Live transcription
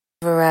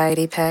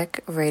Variety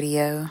Pack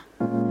Radio.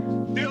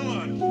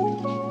 Dylan,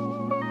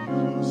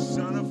 you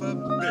son of a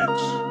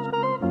bitch.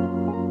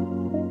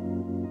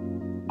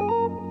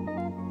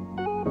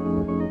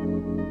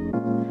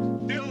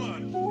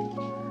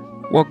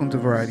 Dylan. Welcome to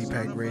Variety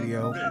Pack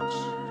Radio.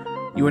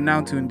 You are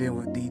now tuned in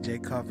with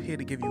DJ Cuff, here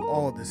to give you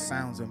all the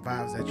sounds and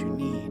vibes that you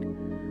need.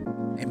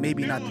 And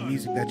maybe not the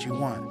music that you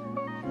want.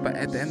 But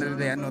at the end of the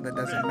day, I know that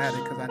doesn't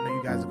matter because I know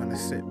you guys are going to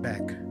sit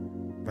back,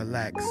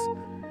 relax,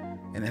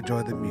 and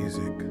enjoy the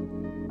music.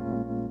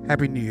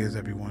 Happy New Year's,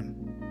 everyone.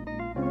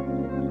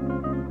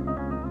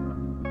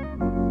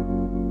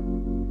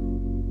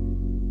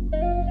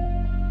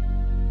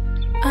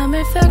 I'm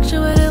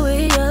infatuated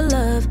with your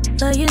love.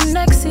 Laying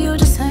next to you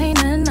just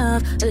ain't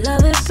enough. I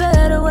love it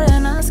better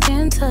when our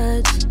skin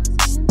touch.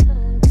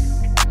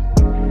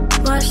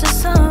 Watch the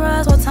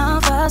sunrise while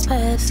time flies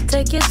past.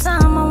 Take your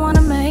time, I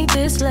wanna make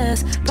this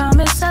last.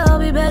 Promise I'll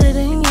be better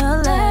than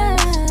your last.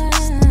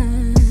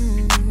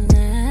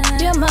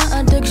 You're my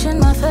addiction,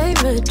 my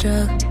favorite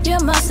drug. You're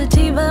my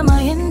sativa,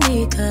 my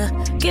indica.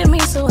 Get me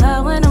so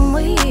high when I'm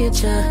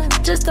with ya.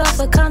 Just off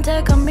of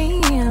contact, I'm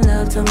in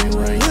love. Tell me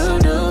what you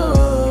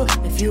do.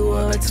 If you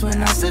were a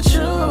twin, I still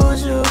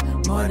choose you.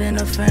 More than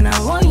a friend, I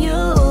want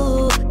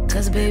you.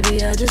 Cause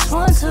baby, I just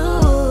want to.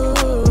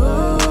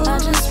 I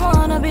just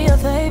wanna be your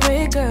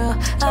favorite girl.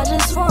 I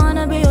just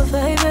wanna be your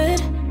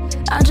favorite.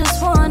 I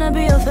just wanna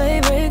be your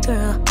favorite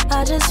girl.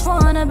 I just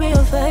wanna be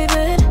your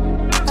favorite.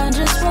 I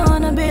just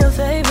wanna be your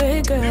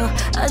favorite girl.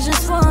 I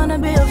just wanna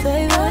be your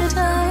favorite.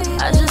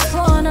 I just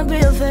wanna be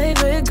your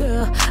favorite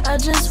girl. I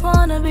just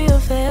wanna be your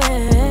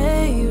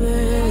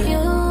favorite. You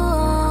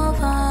won't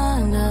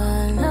find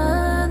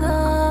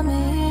another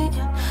me.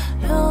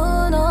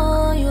 You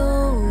know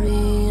you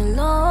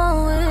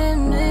belong with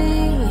me.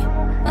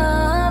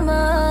 I'm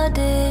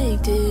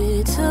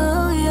addicted to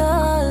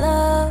your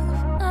love.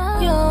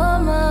 You're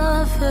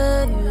my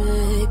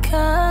favorite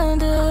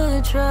kind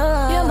of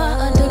drug. You're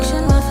my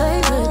addiction, my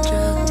favorite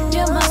drug.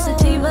 You're my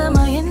sativa,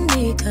 my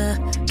indica.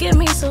 Get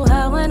me so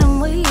high when I'm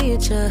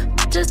with ya.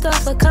 Just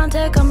off of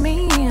contact, I'm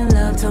in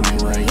love. Tell me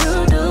what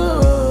you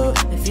do.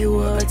 If you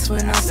were a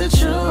twin, I still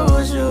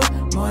choose you.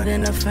 More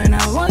than a friend,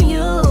 I want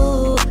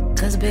you.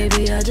 Cause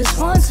baby, I just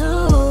want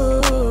to.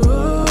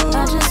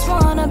 I just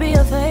wanna be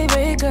your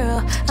favorite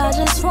girl. I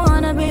just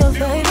wanna be your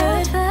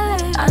favorite.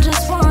 I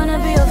just wanna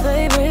be your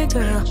favorite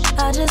girl.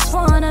 I just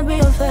wanna be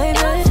your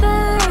favorite. I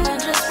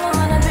just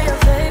wanna be your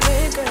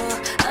favorite girl.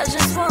 I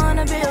just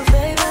wanna be your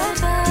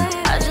favorite.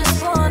 I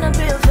just wanna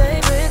be your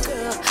favorite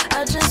girl.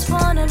 I just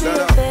wanna be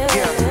your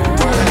favorite.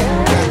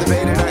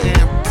 Captivated I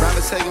am.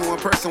 Rather taking one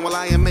person while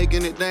I am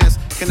making it dance.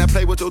 Can I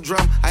play with your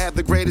drum? I have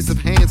the greatest of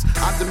hands.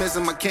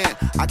 Optimism I can't.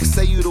 I can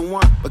say you the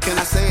one, but can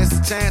I say it's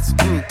a chance?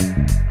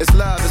 It's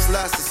love, it's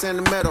lust, it's in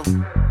the middle.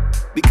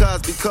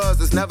 Because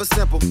it's never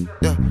simple.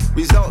 Yeah.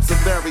 Results are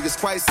various,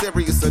 quite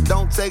serious. So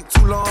don't take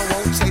too long,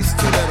 won't chase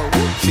too little.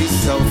 She's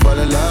so full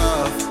of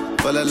love,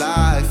 full of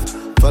life,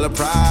 full of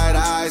pride.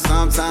 I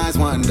sometimes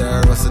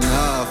wonder what's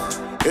enough.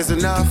 Is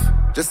enough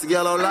just a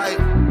yellow light?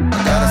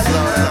 I gotta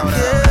slow down.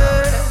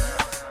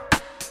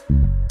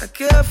 I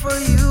care for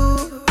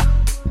you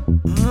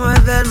more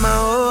than my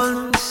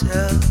own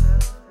self.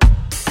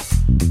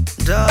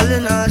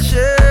 Darling, I'll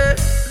share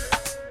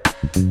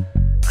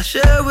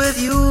with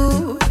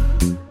you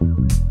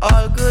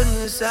all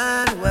goodness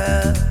and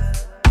wealth.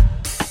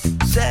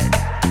 Said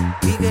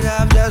we could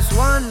have just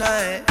one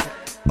night,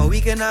 or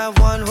we can have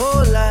one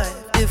whole life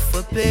if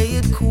we play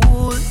it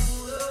cool.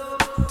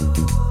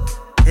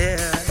 Yeah,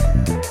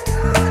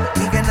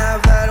 we can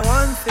have that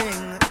one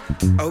thing,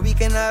 or we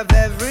can have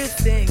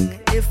everything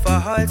if our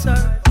hearts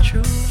are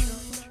true.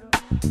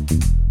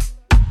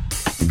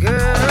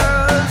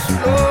 Girl,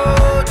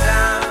 slow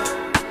down.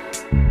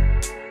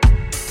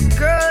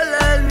 Girl,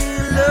 let me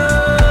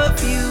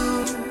love you.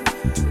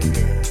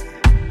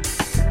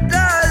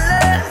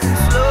 Darling,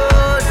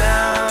 slow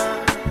down.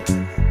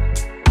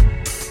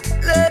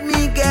 Let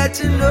me get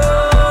to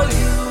know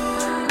you.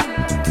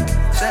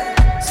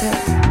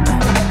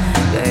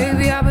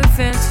 Baby, I've been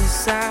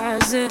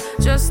fantasizing,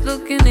 just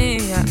looking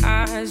in your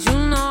eyes. You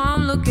know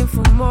I'm looking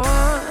for more,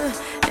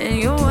 and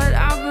you're what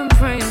I've been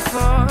praying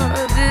for.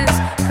 This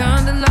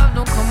kind of love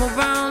don't come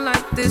around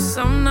like this.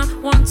 I'm not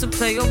one to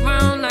play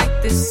around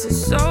like this.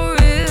 It's so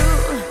real,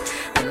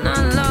 and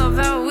I love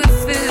how it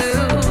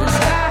feels. I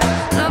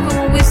love it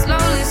when we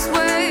slowly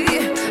sway.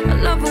 I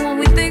love it when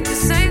we think the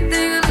same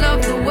thing. I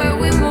love the way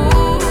we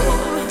move,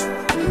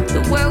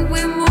 the way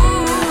we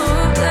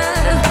move.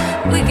 Yeah.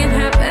 We can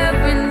have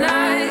every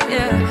night,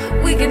 yeah.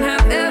 We can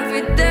have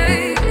every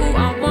day. Ooh, I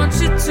want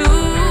you to.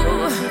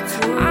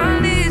 I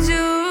need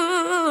you.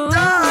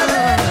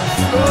 Darling,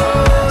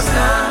 slow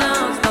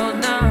down.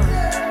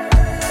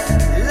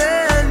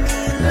 Let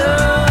me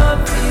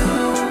love you.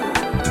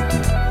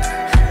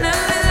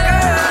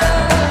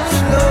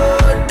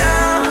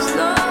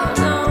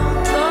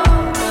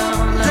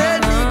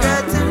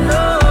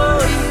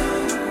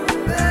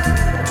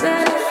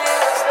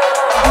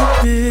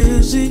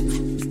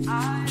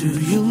 Do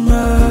you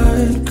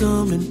mind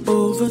coming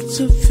over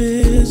to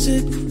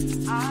visit?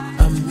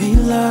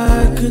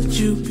 lie, could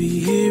you be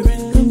here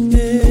in a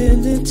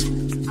minute?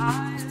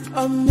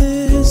 I'm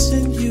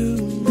missing you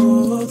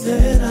more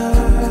than I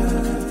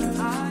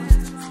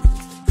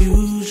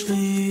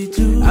usually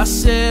do. I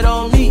said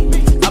on me,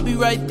 I'll be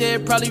right there,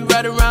 probably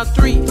right around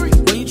 3. Where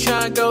you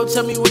tryna go?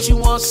 Tell me what you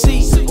want to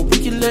see. Or we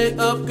can lay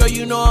up, girl,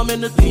 you know I'm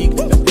in the league.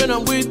 And when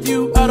I'm with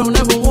you, I don't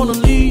ever wanna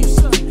leave.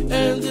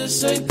 And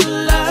this ain't the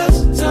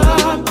last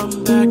time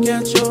I'm back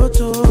at your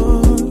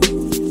door.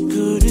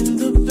 Good in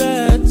the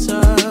bad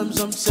times,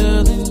 I'm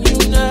telling you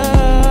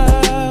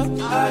now.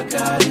 I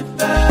got it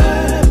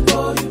bad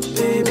for you,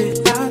 baby,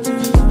 I do.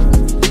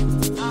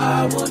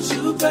 I want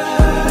you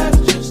back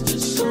just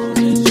as soon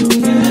as you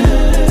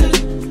can.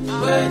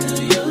 Whether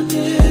you're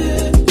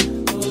near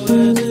or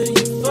whether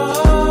you're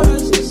far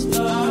as the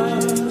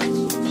stars,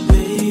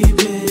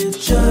 baby,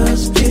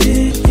 just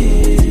get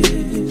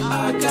here. I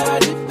got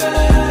it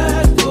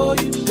bad for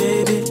you,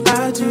 baby, I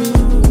do.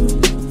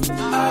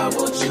 I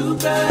want you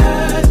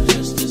back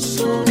just as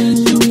soon as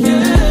you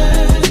can.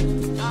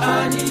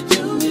 I need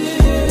you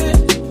near,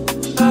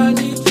 I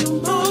need you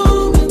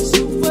moments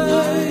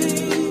away.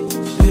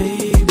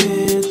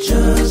 Baby,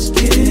 just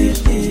get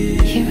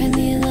here. Hearing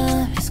the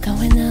alarm is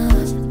going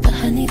off, but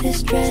honey, this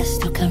stress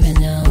still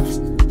coming off.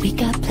 We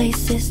got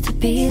places to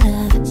be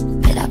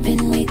loved, but I've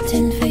been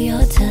waiting for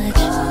your touch.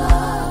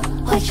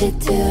 What you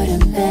do to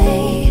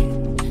me,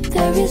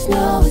 there is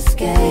no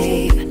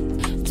escape.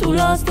 Too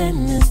lost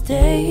in this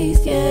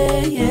days,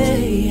 yeah, yeah,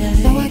 yeah.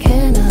 No, I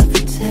cannot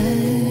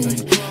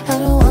pretend, I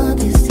don't want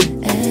this to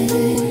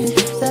end.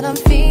 That I'm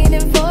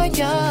feeling for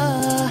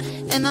ya,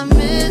 and I'm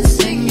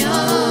missing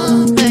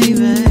ya,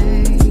 baby.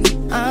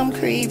 I'm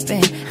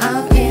creeping,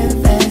 I'm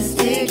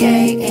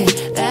investigating.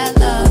 That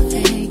love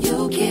that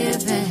you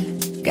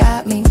giving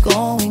got me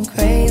going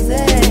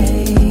crazy.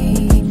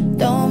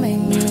 Don't make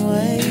me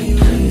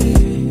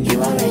wait,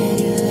 you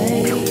already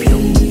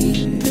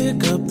late.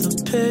 Pick up the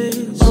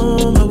pace,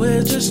 on my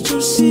way just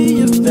to see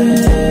your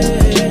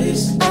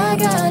face. I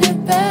got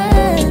it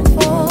bad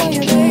for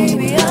you,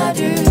 baby, I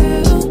do.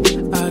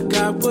 I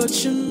got what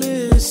you're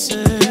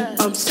missing,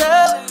 I'm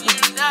telling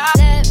you now.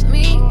 Let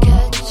me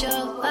catch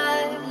your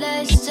vibe,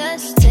 let's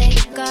just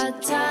take our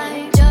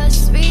time.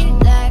 Just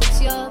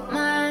relax your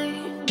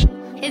mind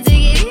and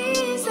take it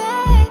easy.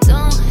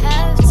 Don't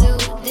have to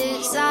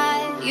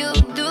decide, you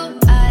do,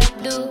 I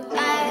do.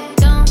 I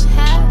don't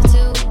have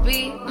to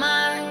be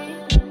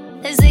mine.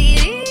 Let's take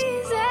it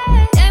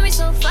easy. Get me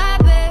so far,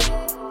 babe.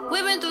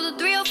 We've been through the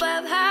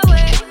 305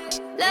 highway.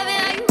 Loving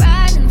how you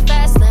ride in the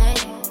fast lane.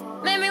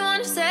 Made me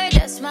wanna say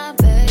that's my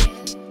babe.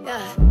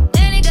 Yeah.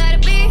 Then it gotta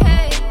be,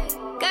 hey,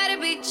 gotta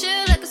be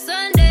chill like a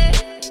Sunday.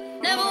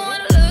 Never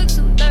wanna look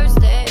too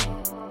thirsty.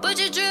 But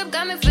your drip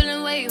got me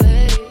feeling way,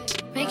 way.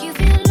 Make you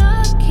feel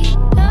lucky,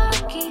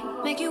 lucky.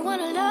 Make you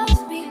wanna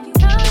love me,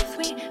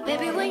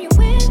 baby, when you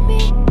with me,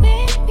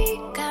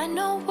 got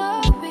no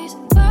worries,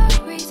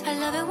 worries. I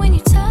love it when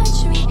you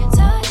touch me,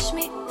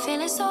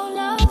 feeling so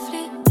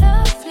lovely,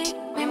 lovely.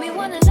 Make me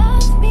wanna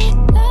love me,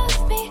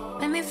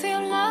 make me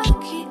feel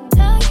lucky,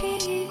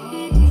 lucky.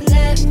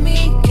 Let me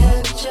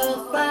catch your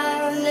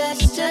vibe,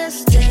 let's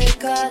just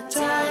take our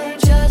time.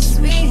 Just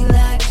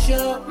relax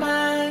your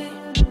mind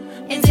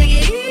and take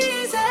it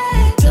easy.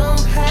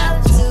 Don't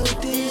have to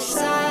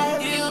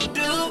decide, you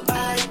do,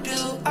 I do.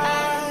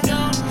 I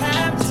don't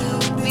have to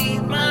be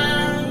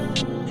mine.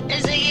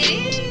 Let's take it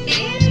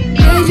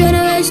easy. Ain't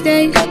tryna waste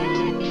days,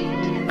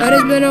 but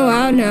it's been a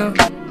while now.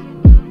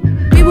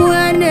 People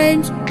got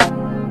names,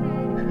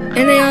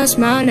 and they all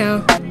smile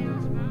now.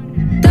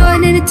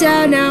 Throwing in the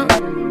towel now,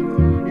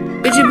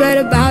 bitch, you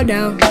better bow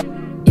down.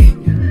 Yeah,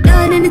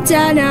 throwing in the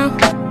towel now.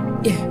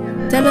 Yeah,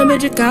 tell them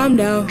bitch you calm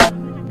down.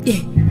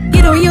 Yeah,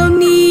 get on your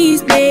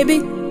knees, baby.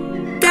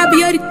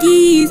 Copy all the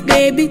keys,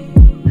 baby.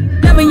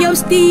 Loving your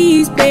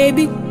steez,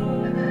 baby.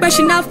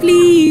 Brushing off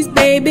fleas,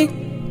 baby.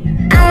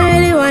 I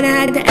really wanna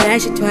have to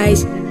ask you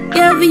twice.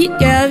 Girl,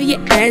 you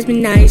ask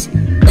me nice.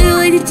 Look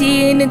with the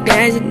tea and the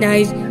dance at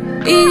night.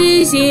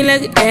 It seem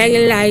like a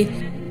dragon light.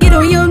 Get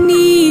on your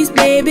knees,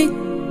 baby.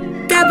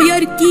 Copy all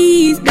the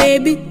keys,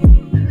 baby.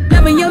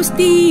 Loving your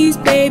steez,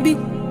 baby.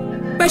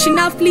 Brushing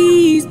off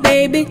fleas,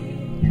 baby.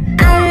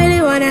 I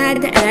really wanna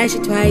have to ask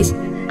you twice.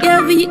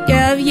 Girl,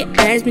 you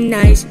ask me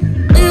nice.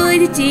 Look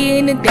with the tea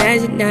and the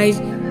dance at night.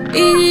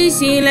 It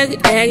seem like a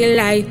dragon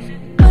light.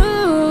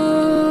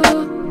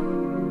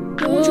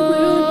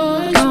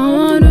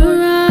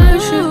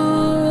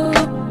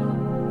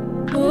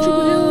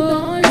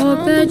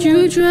 That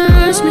you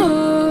trust me.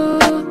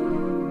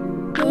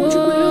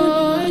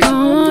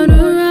 Don't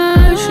wanna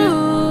rush you.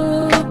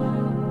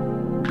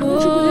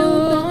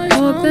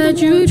 Hope that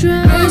you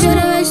trust me. I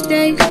should've wished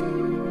days,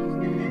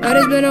 but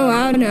it's been a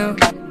while now.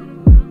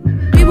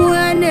 People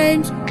got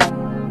names,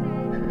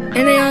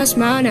 and they all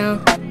smile now.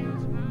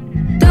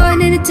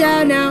 Throwing in the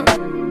towel now,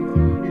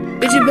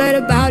 bitch, you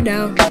better bow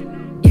down.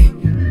 Yeah,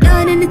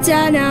 throwing in the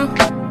towel now.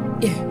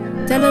 Yeah,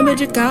 tell them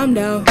bitch you calm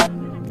down.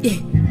 Yeah,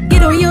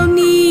 get on your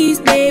knees,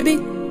 baby.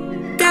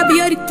 Copy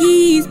all the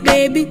keys,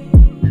 baby.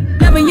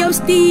 Loving your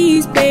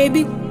steez,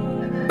 baby.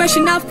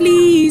 Brushing off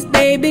fleas,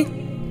 baby.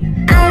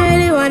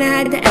 really wanna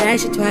have to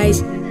ask you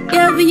twice.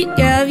 Girl,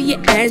 you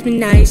ask me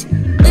nice.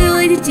 Look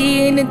with the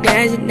tea and the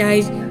dance at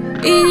night.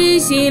 It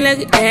just seem like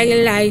an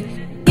acting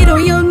light. Get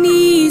on your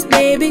knees,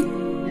 baby.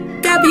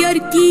 Copy all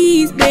the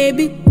keys,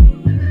 baby.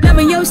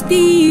 Loving your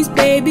steez,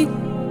 baby.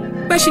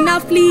 Brushing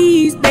off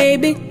fleas,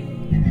 baby.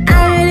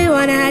 I really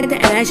wanna have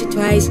to ask you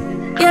twice.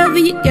 Girl,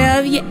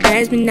 you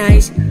ask me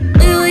nice.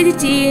 Look with the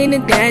tea and the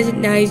dance at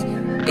night.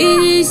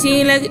 It just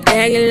seem like an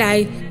acting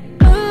light.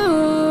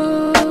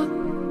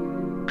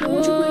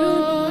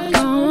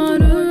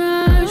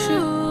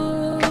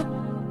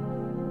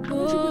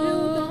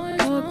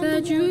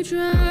 You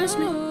trust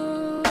me.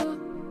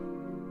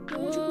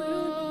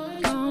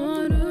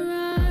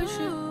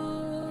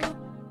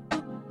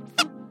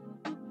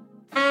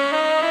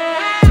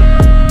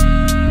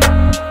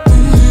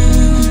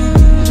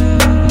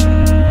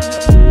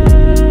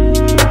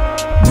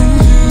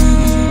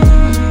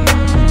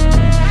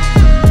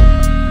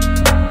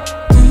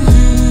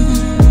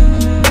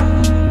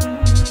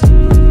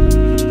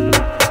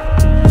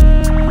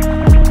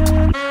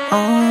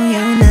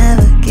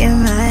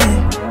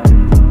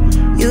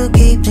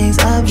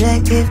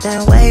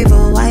 That wave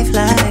a white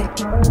flag.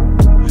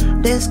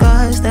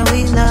 Discuss, then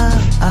we love.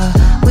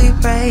 We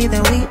pray,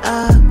 then we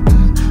up.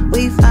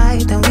 We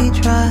fight, then we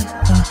trust.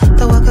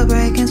 The world could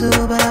break into,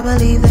 but I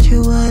believe that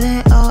you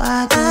wouldn't. Oh,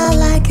 I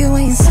like it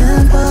when you're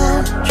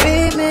simple.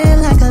 Treat me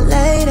like a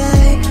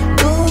lady.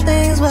 Do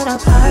things with a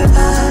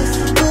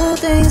purpose. Do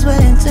things with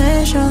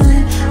intention.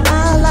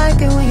 I like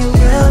it when you're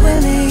real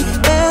with me.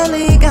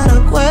 Barely got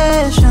a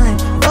question.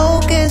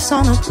 Focus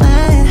on the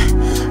plan.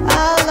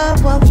 I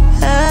love what we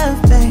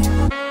have, babe.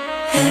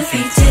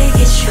 Every day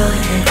gets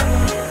shorter.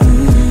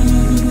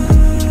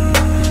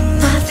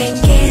 I've been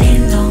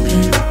getting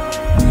older.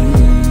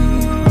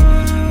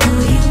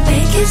 Will you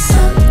make it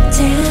so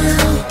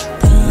down?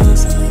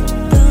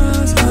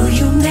 Will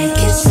you make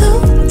it so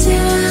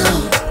down?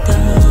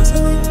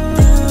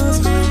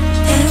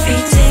 Every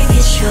day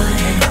gets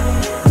shorter.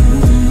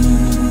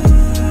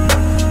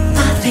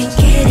 I've been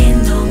getting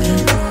older.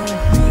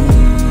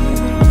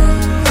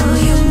 Will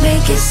you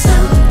make it so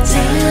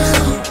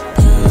down?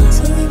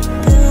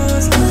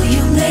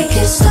 Make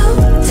it slow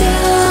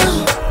down.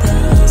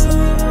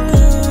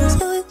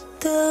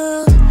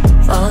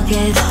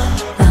 Focus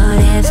on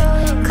it,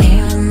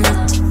 clear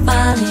enough to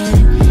find it.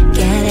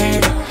 Get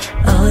it,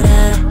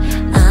 older.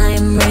 I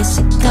am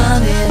racing,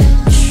 come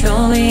it. Show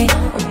me I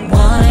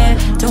want it.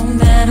 Don't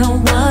matter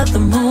what the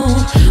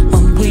mood.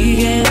 When we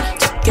get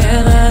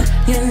together,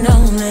 you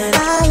know that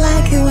I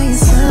like it when you're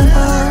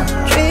simple.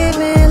 Treat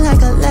me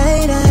like a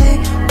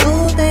lady. Do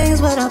things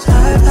with a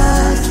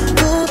purpose.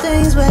 Do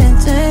things with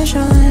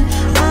intention.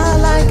 I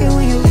like it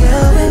when you're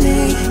real with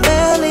me.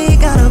 Barely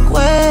got a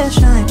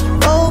question.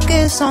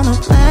 Focus on the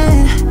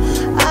plan.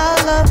 I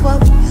love what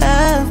we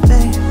have,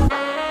 babe.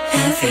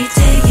 every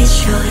day gets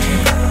shorter.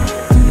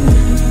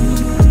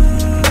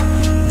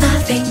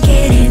 I've been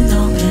getting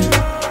older.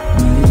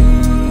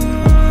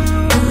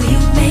 Will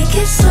you make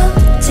it slow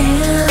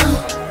down?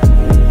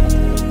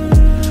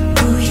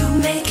 Will you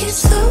make it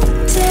slow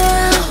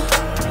down?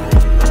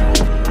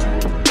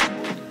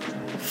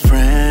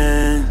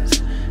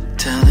 Friends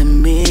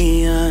telling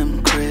me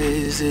I'm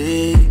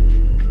crazy,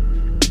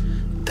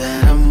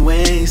 that I'm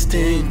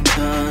wasting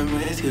time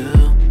with you.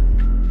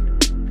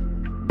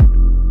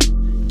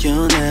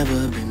 You'll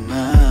never be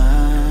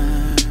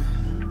mine.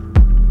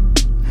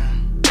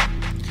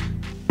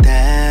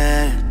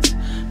 That's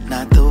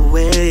not the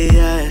way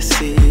I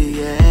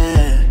see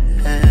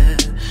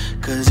it.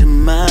 'Cause you're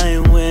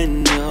mine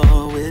when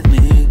you're with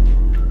me.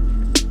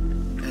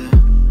 Yeah.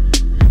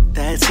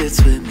 That sits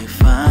with me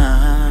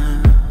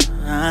fine.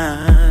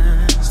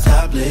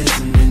 Stop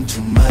listening to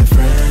my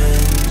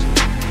friends,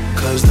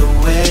 'cause the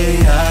way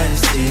I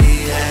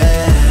see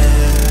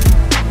it,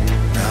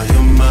 now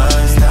you're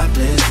mine. Stop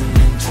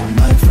listening to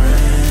my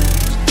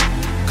friends,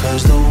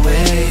 'cause the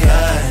way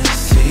I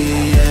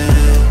see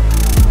it,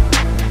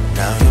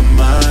 now you're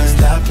mine.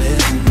 Stop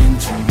listening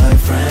to my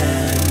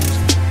friends,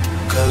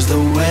 'cause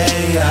the way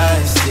I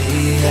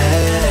see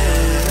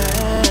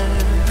it,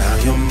 now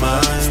you're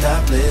mine.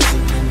 Stop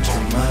listening to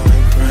my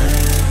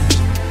friends.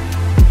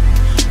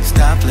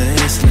 Stop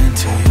listening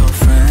to your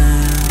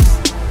friends.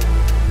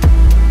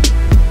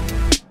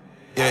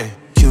 Yeah,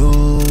 you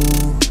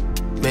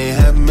may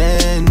have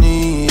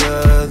many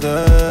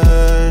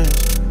others,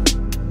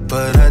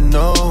 but I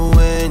know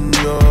when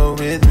you're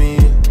with me,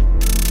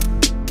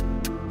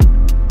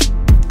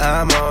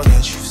 I'm all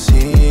that you see.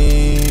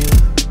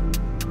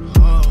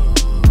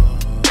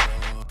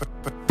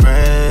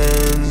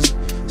 Friends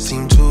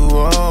seem to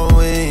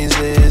always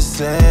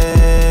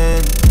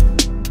listen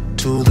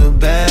to the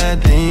bad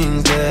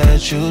things that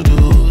you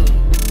do,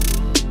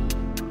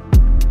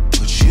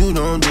 but you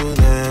don't do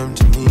them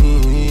to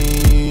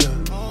me.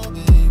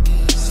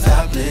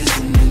 Stop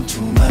listening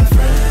to my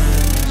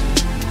friends,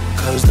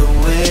 'cause the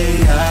way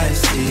I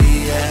see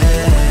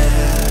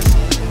it,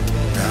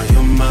 now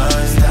you're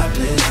mine. Stop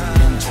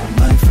listening to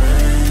my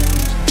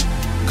friends,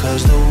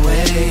 'cause the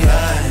way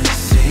I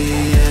see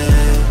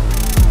it,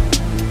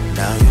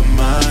 now you're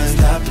mine.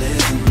 Stop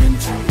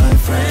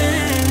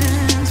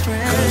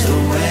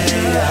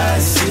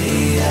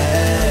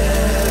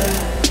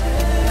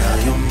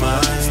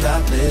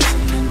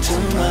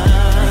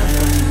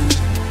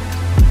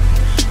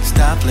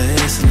Stop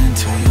listening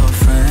to your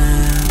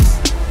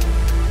friends.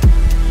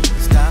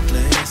 Stop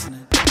listening.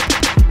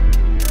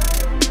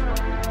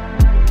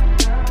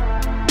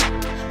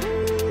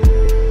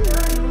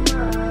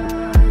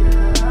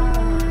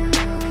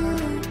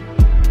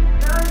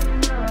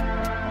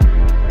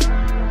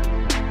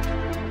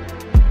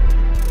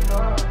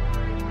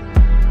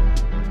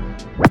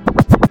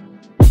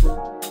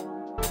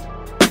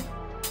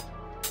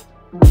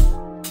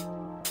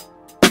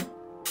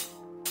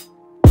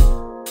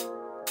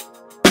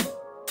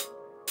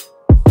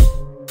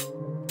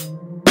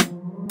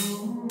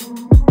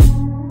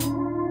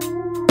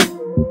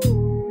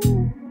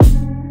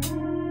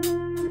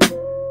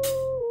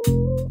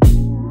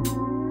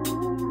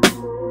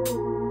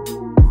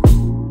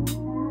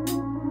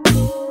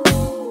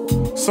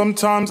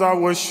 Sometimes I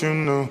wish you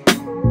knew,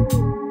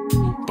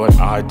 but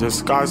I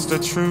disguise the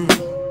truth.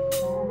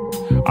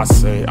 I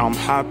say I'm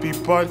happy,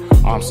 but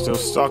I'm still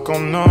stuck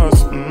on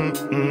us.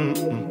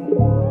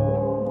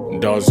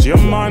 Does your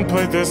mind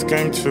play this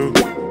game too?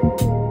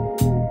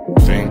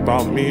 Think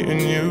about me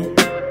and you.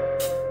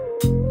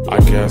 I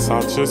guess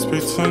I'll just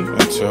pretend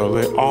until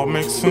it all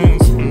makes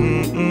sense.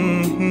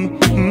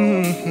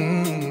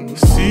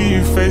 See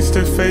you face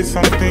to face,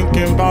 I'm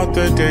thinking about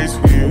the days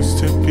we used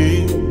to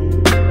be.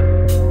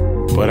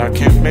 But I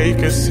can't make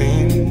a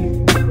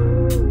scene.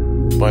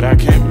 But I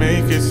can't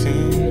make it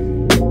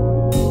seem.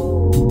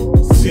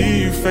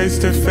 See you face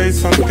to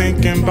face, I'm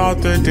thinking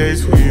about the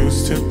days we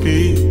used to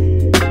be.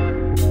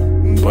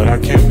 But I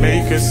can't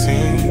make a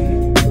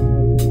scene.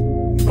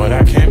 But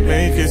I can't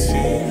make it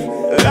seem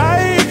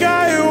like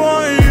I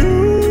want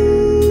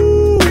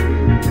you.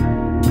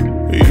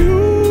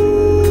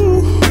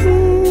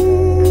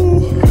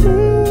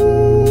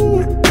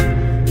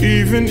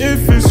 Even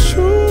if it's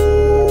true.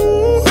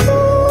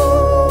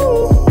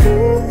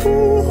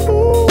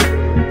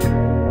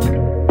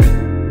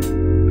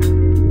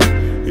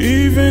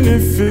 Even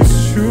if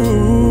it's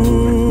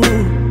true,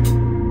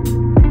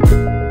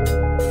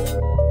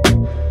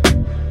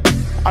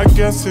 I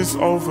guess it's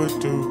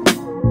overdue.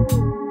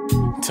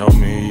 Tell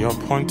me your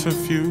point of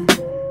view.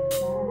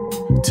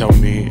 Tell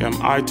me, am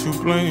I to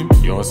blame?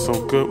 You're so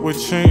good with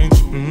change.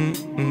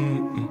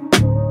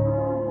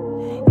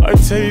 A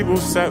table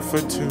set for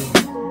two.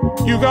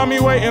 You got me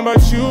waiting,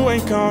 but you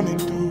ain't coming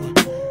through.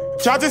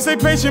 Tried to stay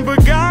patient,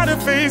 but gotta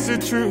face the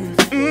truth.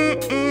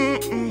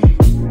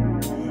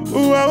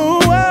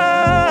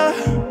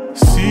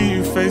 See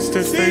you face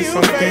to face,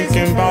 I'm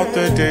thinking about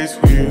the days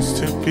we used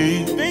to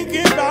be.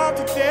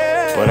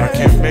 But I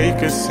can't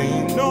make a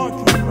scene.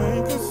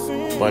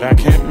 But I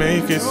can't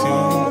make it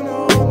seem.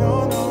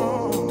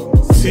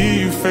 See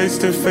you face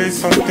to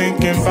face, I'm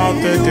thinking about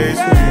the days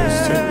we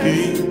used to be.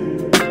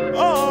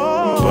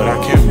 But I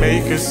can't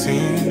make a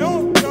scene.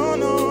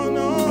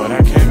 But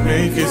I can't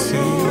make it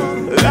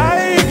seem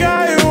like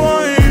I want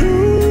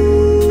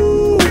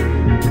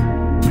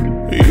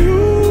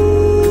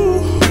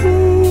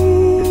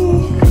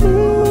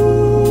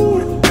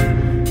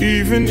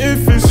even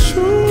if it's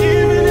true,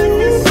 even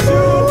if it's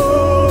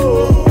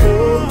true,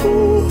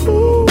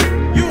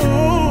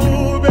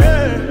 you,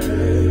 babe.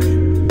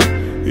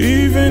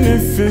 Even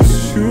if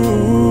it's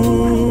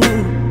true,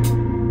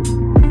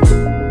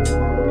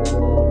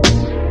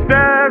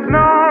 there's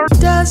no.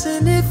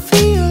 Doesn't it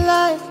feel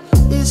like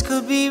this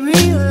could be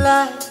real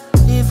life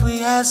if we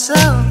had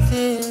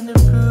something to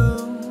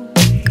prove?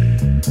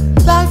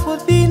 Life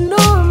would be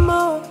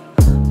normal,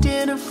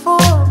 dinner for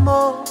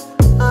more.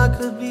 I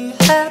could be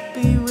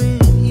happy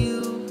with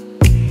you.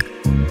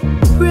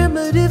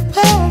 Primitive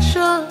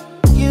passion,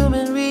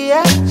 human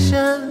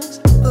reactions,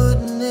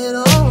 putting it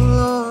all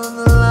on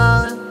the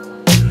line.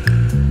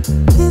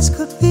 This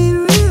could be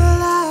real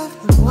life,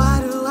 but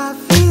why do I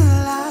feel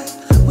like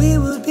we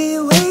would be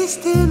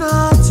wasting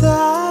our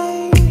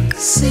time?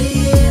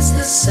 See, it's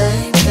the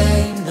same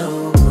thing,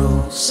 no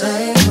rules,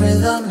 same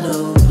rhythm,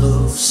 no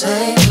blues,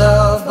 same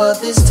love, but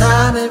this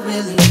time it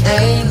really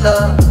ain't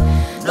love.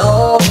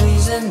 No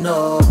reason,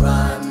 no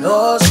rhyme,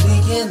 no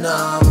speaking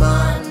our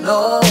mind,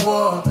 no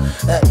war.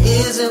 That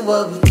isn't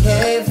what we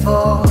came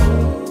for.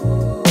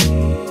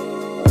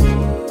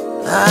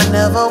 I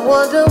never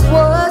wondered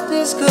what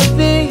this could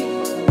be.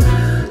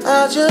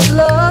 I just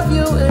love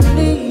you and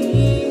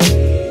me.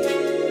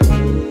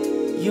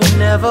 You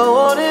never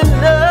wanted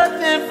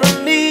nothing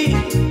from me.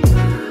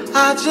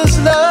 I just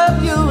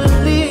love you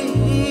and me.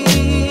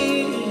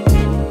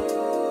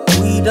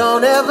 We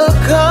don't ever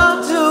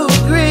come to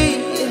agree.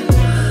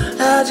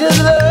 I just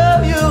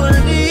love you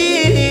and me.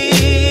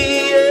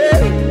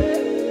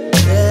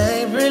 There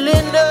ain't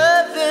really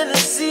nothing to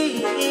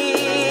see.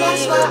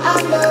 That's why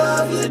I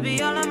love you. To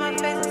be all on my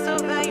face and still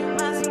value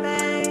my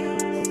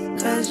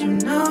space. Cause you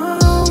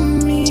know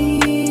me.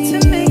 To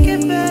make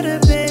it better,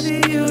 baby,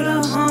 you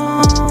the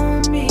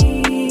homie.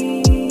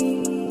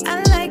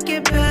 I like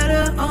it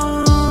better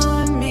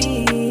on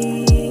me.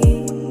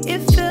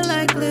 It feel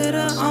like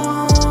glitter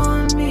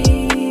on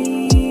me.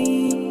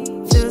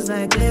 Feels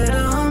like glitter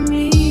on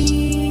me.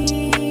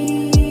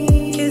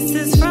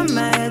 From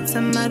my head to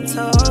my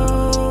toes,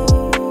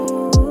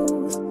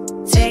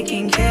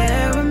 taking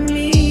care of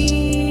me.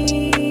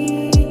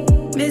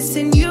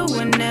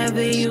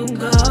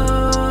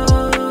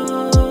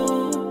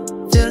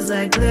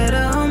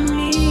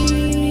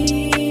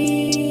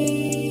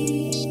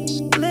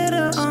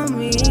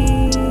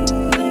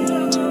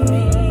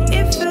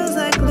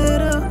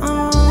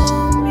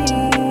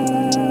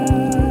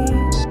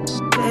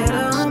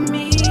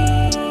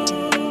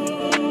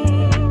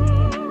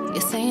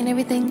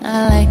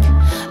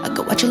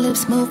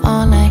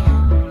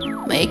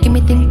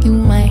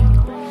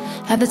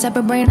 the type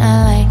of brain I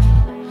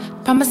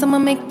like. Promise I'ma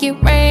make it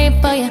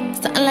rain for you.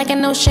 Something like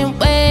an ocean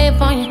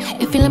wave on you.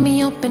 If you let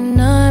me open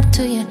up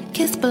to you,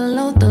 kiss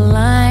below the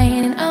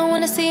line. And I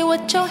wanna see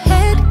what your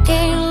head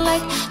game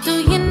like.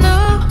 Do you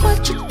know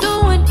what you're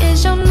doing?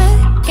 Is your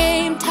neck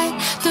game tight?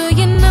 Do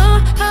you know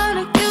how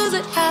to use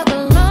it? Have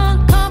a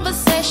long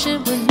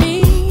conversation with me.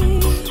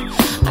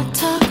 I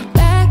talk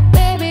back,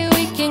 baby,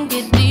 we can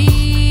get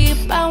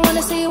deep. I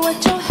wanna see what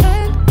your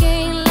head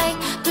game like.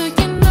 Do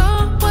you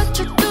know what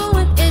you're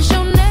doing? Is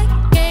your neck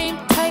game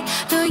tight?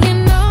 Do you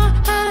know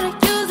how to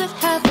use it?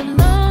 Have a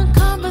long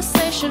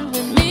conversation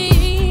with me.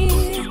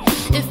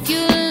 If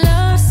you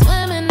love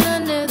swimming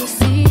under the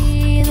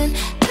sea, then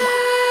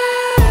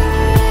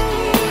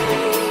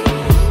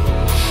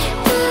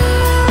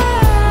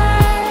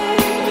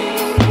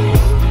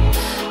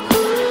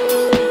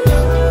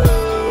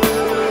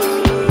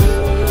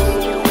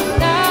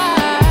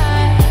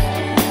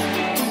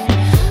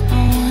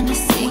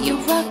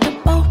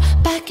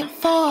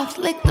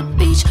lick the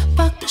beach,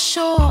 fuck the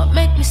shore,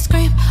 make me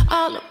scream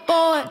all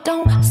aboard.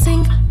 Don't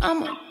sing,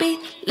 I'ma be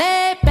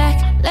laid back,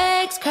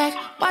 legs cracked.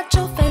 Watch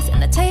your face,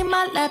 entertain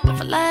my lap.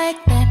 If I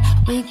like that,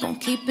 we gon'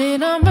 keep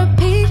it on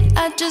repeat.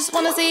 I just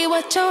wanna see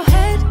what your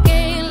head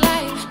game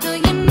like. Do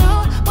you know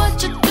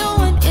what you're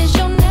doing? Is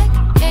your neck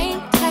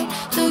game tight?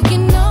 Do you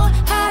know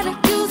how to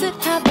use it?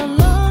 Have a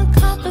long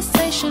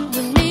conversation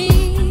with me.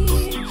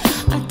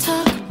 I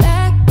talk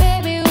back,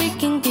 baby, we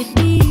can get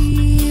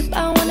deep.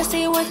 I wanna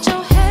see what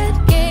your head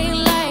game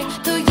like.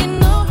 Do you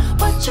know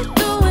what you're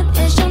doing?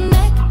 Is your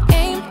neck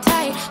game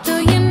tight? Do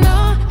you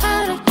know how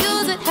to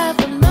use it? Have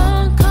a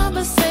long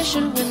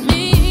conversation with me.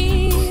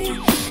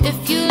 If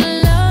you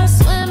love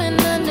swimming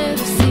under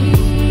the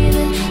sea,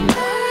 then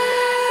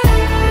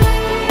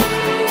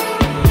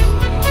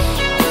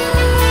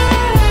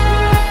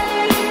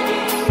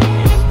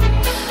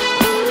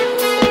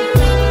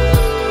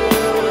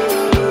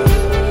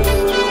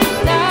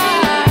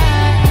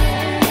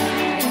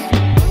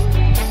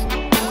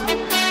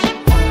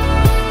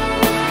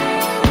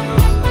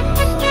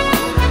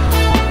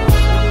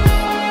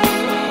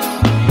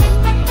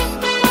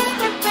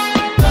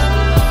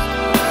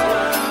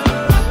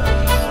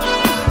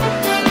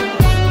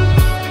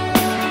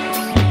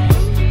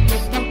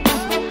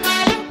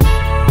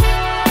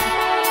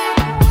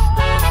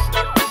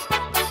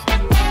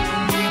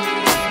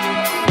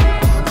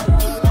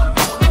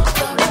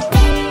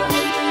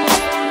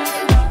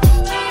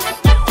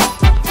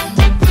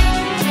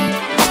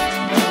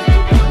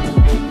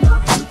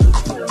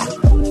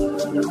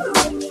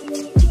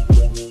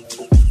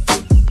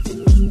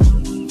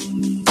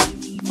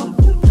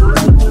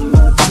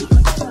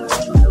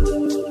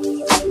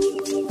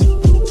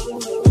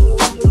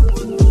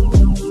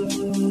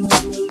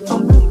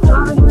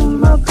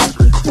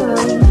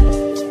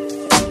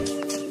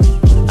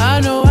I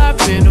know I've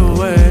been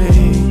away.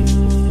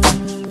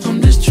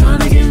 I'm just trying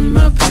to get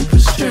my paper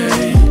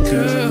straight,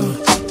 girl.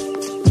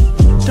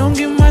 Don't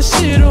give my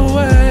shit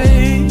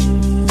away.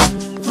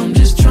 I'm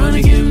just trying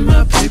to get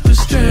my paper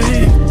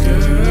straight,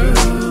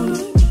 girl.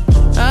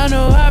 I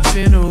know I've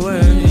been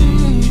away.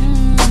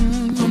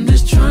 I'm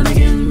just trying to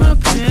get my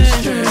paper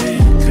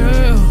straight,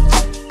 girl.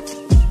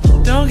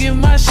 Don't give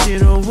my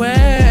shit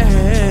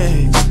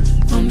away.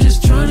 I'm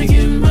just trying to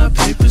get my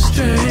paper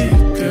straight,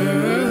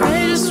 girl.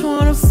 They just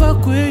wanna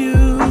fuck with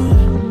you,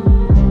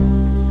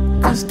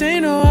 'cause they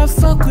know I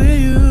fuck with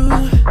you.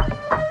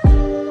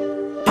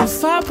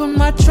 If I put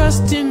my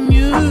trust in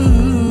you,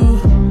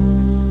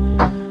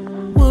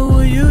 what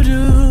will you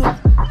do?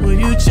 Will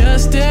you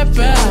just step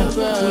out?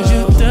 Would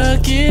you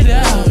thug it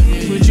out?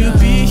 Would you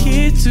be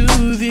here to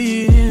the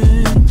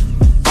end?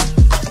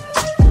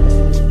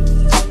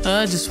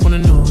 I just wanna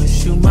know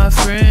if you my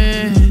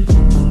friend.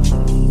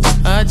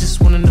 I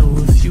just wanna know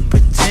if you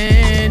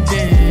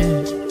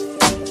pretending.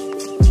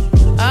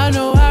 I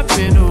know I've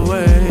been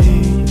away.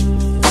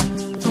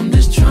 I'm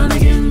just trying to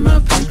get my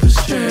paper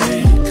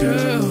straight,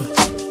 girl.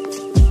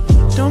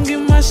 Don't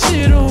give my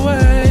shit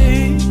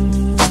away.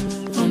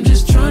 I'm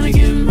just trying to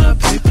get my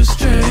paper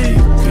straight,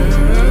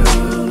 girl.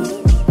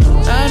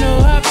 I know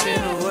I've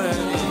been away.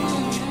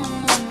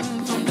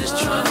 I'm just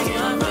trying to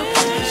get my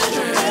paper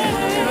straight,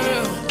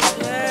 girl.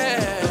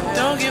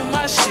 Don't give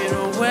my shit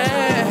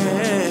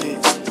away.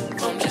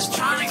 I'm just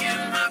trying to get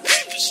my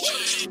paper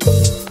straight.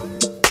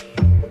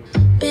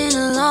 been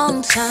a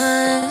long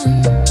time.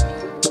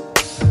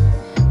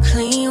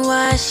 Clean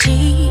white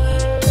sheet,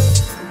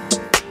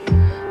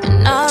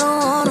 and I don't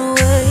wanna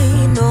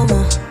wait no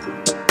more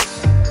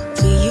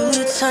for you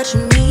to touch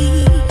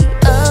me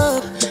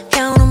up.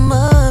 Count 'em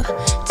up,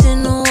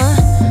 10 to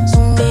 1. So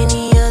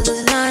many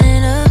others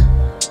lining up.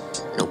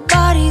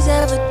 Nobody's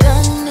ever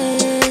done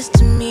this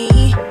to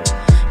me.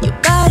 Your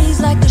body's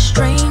like a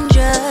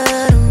stranger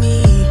to me.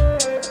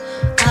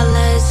 I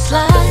let it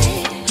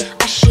slide,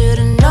 I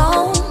should've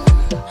known,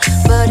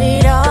 but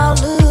it all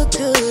looked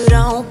good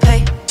on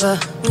paper.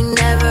 We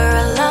never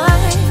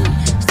aligned,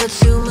 stuck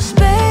to my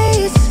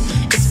space.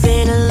 It's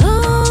been a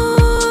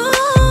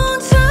long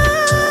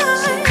time,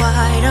 so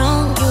why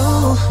don't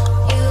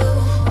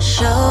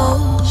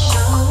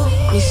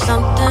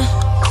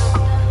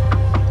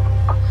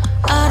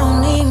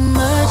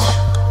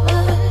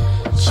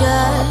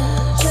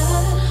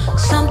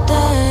just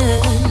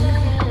something.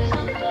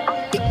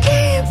 You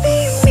can't be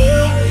me,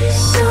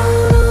 no,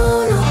 no,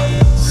 no.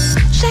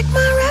 Check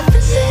my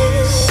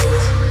references.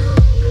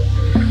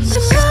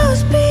 It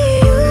must be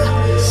you,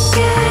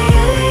 yeah,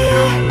 yeah,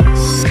 yeah.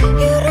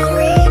 You don't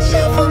reach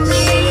out for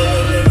me.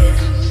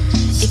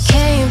 It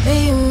can't be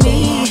me,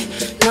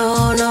 no,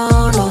 no,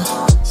 no.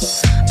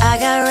 I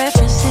got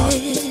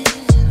references.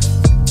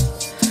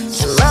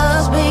 It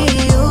must be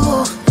you,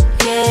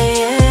 yeah,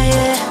 yeah,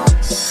 yeah.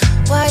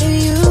 Why do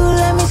you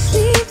let me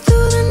sleep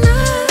through the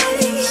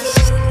night?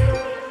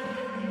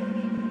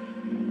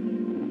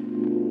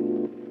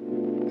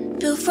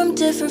 Built from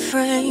different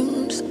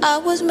frames, I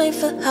was made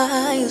for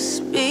higher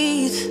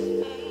speeds,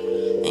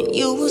 and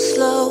you were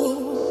slow.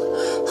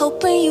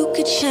 Hoping you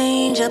could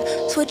change up,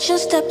 switch and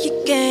step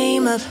your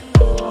game up.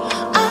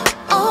 I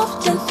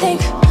often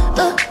think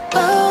about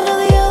all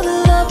the other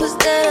lovers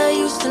that I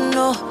used to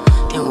know,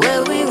 and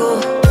where we go.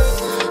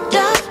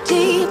 Dive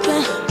deep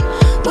and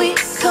we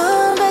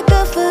come back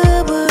up for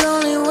it, but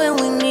only when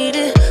we need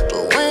it.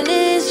 But when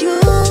it's you,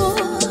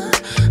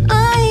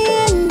 I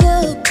end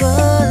up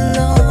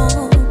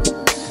alone.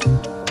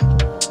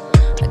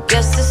 I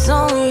guess it's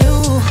on you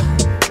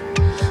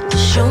to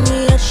show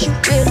me that you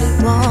really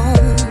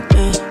want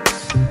me.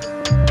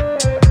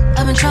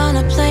 I've been trying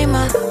to play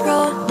my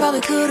role,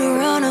 probably could've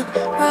run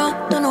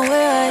around. Don't know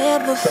where I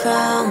ever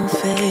found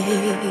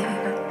faith.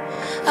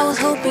 I was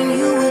hoping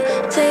you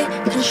would take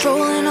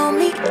control and hold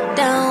me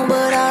down,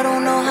 but I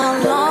don't know how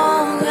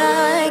long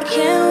I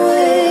can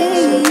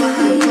wait.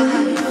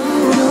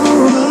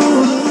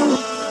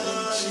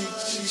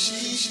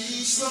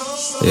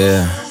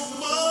 Yeah.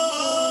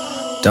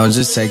 Don't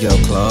just take your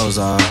clothes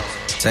off,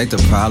 take the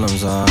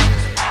problems off,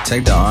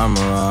 take the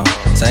armor off,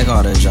 take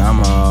all the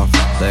drama off.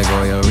 Let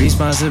go of your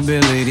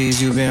responsibilities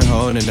you've been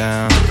holding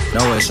down.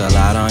 Know it's a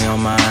lot on your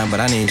mind,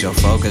 but I need your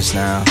focus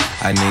now.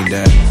 I need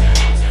that.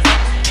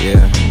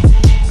 Yeah,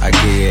 I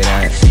give you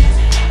that.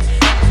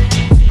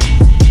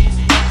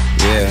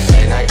 Yeah.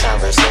 Late night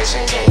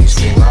conversation, can you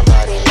speak my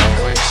body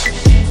language?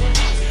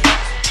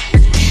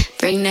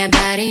 Bring that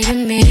body to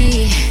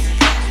me.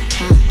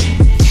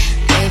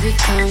 Baby,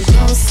 come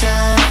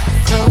closer,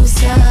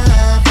 closer,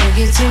 bring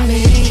it to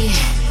me.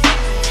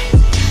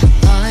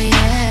 Oh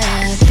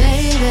yeah,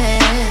 baby,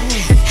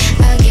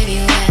 I'll give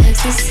you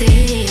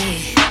ecstasy.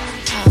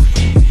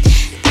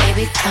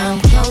 Baby, come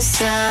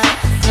closer,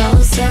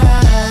 closer,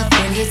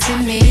 bring it to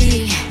me.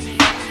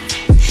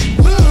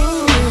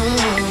 Ooh,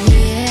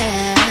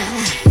 yeah.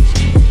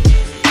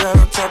 Girl,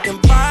 I'm talking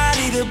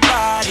body to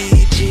body,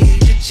 G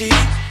to G.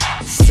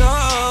 So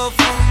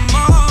for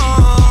morning.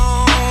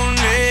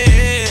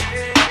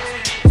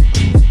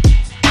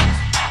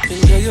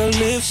 And girl, your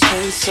lips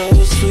taste so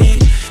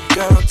sweet.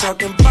 Girl, I'm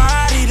talking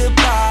body to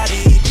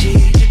body,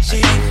 G to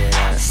G.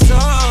 So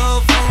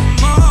for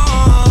morning.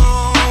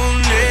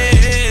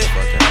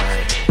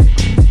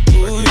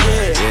 Ooh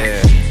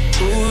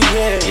yeah, ooh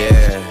yeah,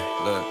 yeah.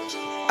 Look,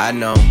 I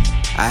know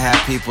I had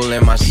people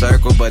in my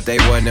circle, but they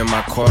wasn't in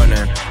my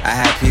corner. I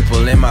had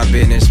people in my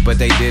business, but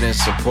they didn't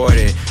support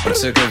it. They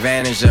took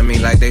advantage of me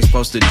like they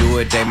supposed to do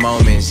at their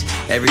moments.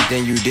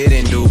 Everything you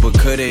didn't do, but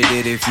coulda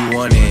did if you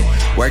wanted.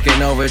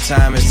 Working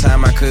overtime, it's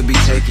time I could be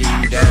taking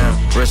you down.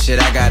 Real shit,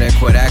 I gotta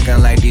quit acting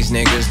like these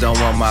niggas don't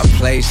want my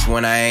place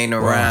when I ain't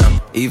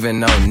around. Even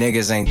though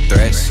niggas ain't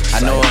threats.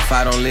 I know if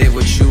I don't live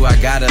with you, I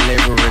gotta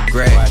live with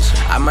regret.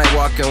 I might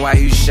walk in while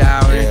you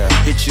showering,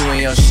 hit you in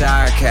your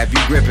shower cap,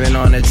 you gripping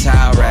on the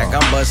towel rack.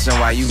 I'm busting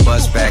while you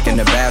bust back in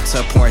the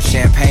bathtub, pouring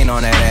champagne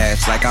on that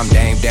ass like I'm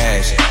Dame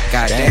Dash.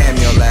 Goddamn,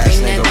 your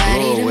last nigga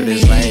blew with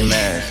his lame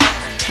ass.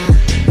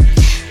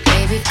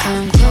 Baby,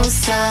 come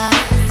closer,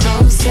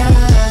 closer,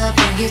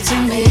 bring it to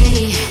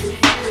me.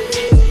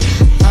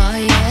 Oh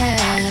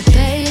yeah,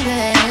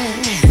 baby,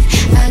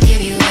 I'll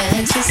give you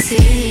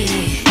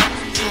ecstasy.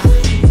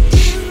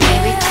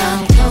 Baby,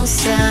 come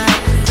closer,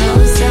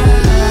 closer,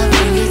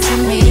 bring it to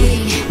me.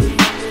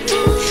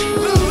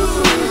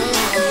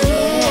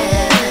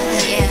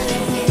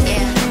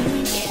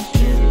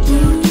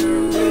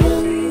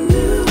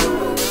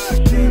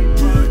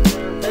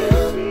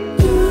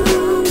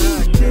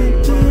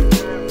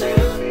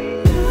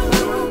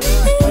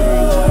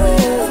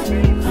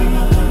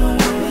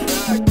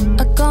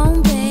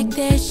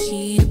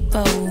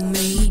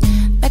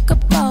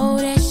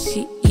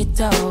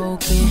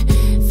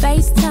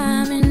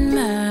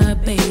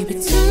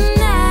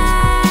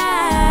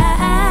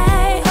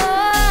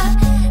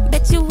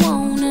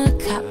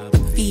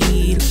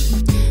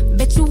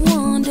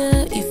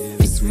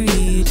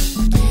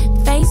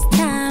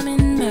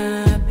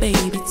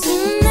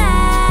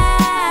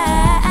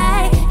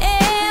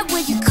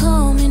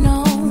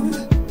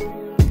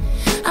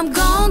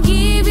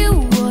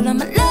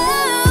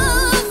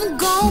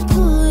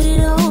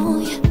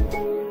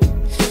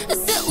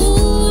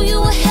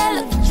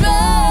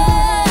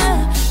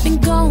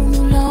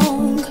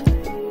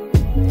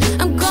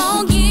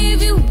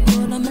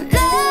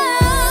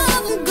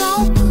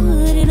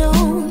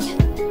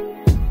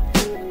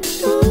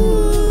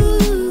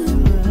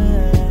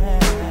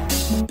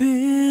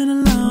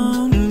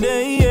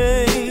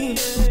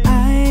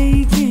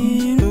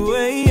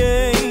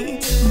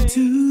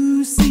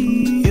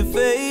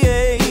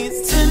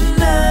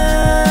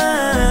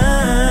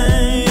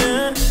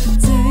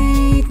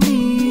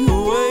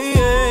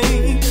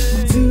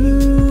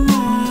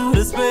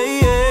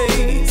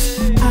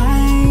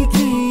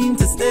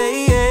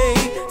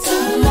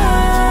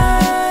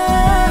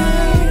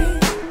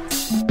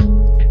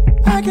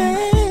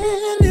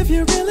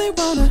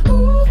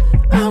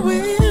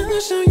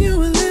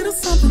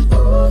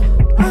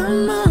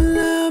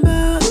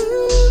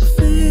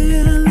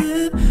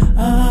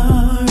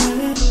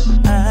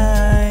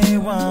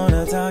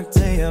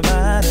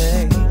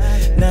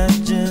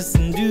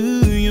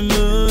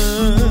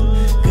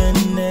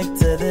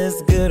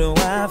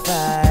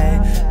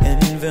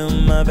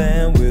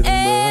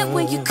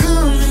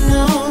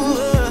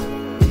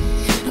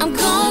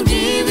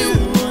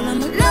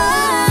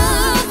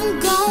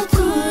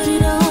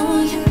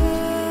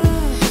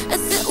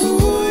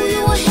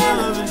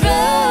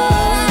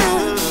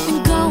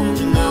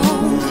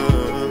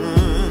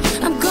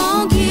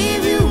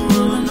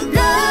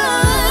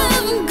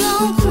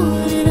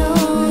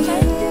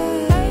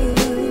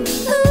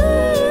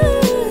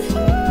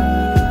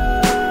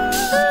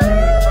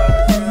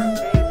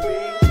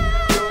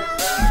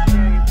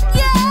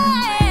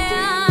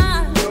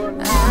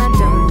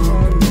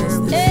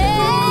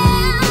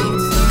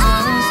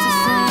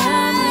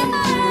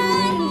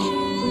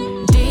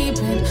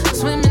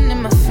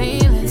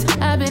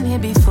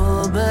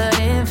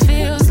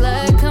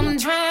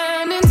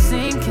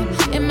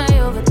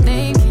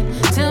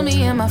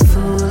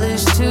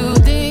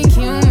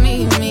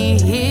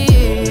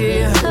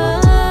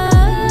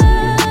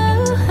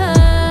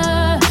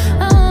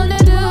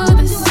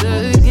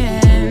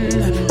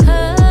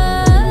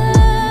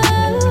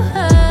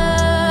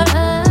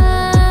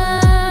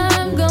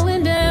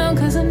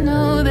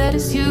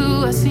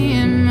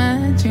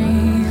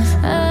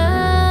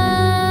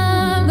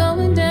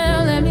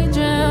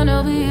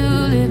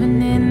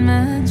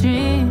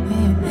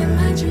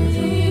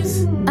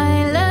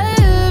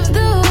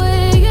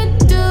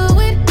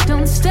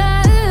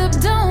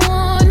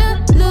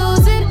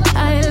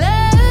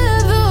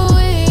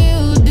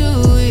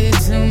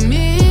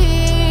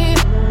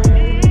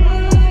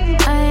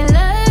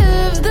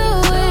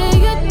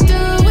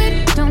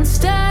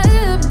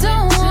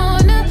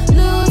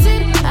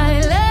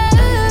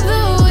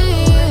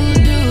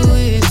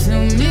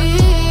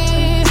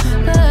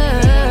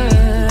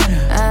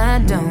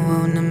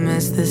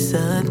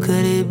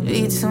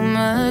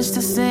 much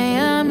to say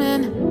I'm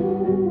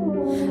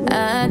in.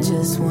 I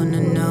just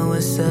wanna know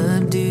what's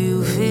up. Do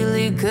you feel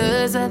it?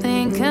 'Cause I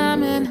think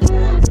I'm in.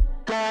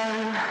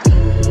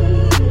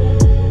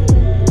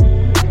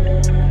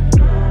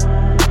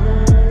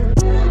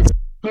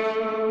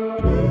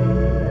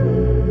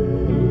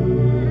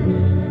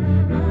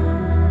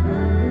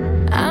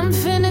 I'm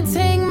finna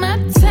take my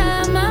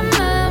time, my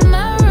mind,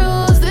 my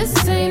rules. This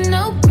ain't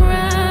no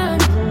crime.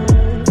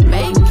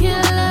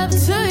 Making love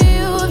to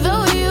you,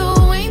 though you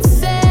ain't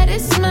said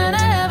it's mine. I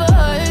have a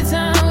hard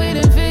time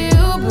waiting for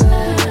you,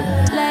 but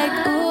like,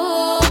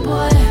 ooh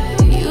boy,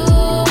 you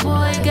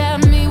boy got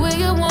me where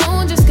you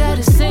want. Just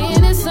gotta say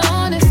in it's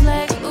on. It's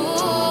like,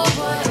 ooh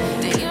boy,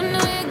 do you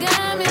know you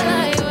got me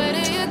like, where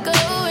do you go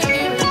when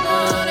you're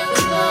alone?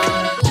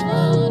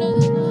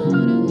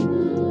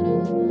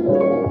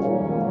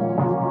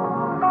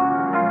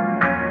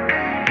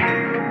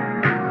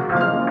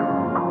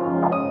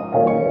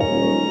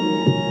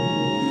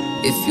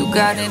 If you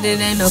got it, it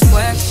ain't a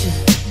question.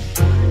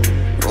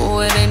 Oh,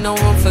 it ain't no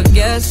room for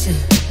guessing.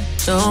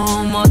 No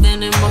more than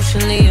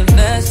emotionally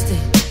invested.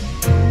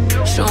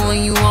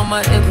 Showing you all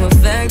my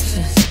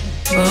imperfections.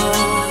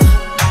 Oh,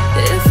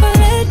 if I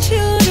let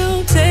you,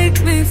 don't take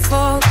me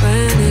for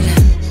granted.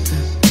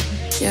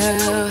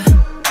 Yeah.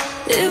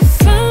 If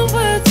I'm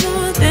worth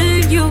more than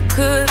you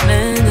could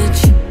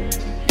manage,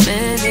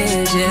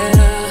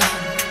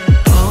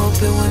 yeah.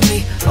 Open with me,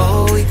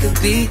 oh, we could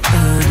be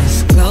honest.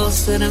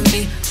 Closer to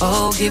me,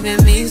 oh,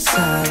 giving me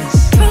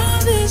solace.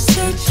 Promise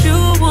that you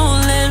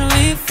won't let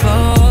me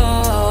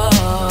fall.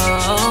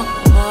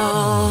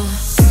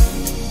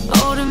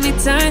 Holding me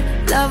tight,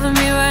 loving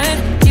me right,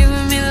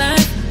 giving me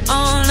life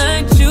all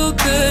night. You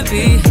could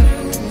be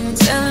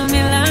telling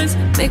me lies,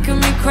 making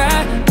me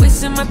cry,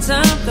 wasting my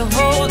time the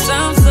whole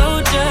time. So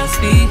just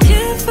be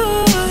careful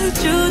what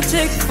you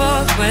take for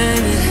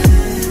granted.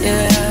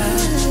 Yeah.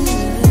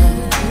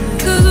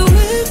 'Cause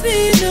with me,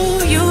 no,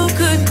 you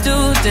could do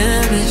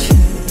damage.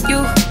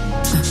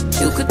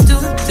 You could do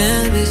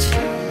damage.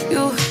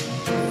 You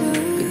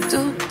could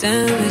do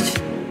damage.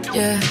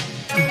 Yeah.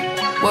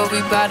 Worry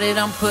about it,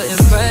 I'm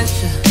putting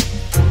pressure.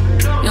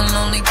 You'll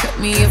only cut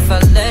me if I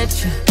let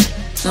you.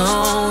 No,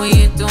 we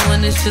ain't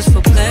doing this just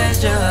for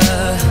pleasure.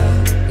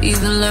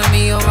 Either learn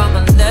me or I'm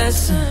a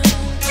lesson.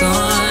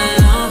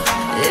 Going on.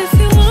 If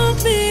you want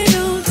me,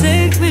 don't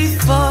take me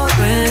for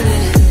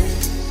granted.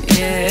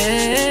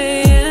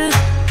 Yeah.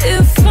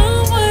 If I'm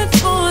worth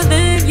more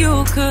than you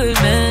could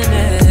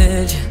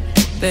manage,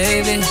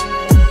 baby.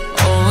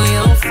 Oh,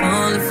 you're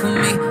falling for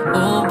me.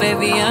 Oh,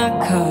 baby, I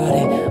caught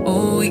it.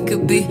 Oh, we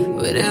could be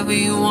whatever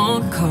you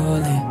want,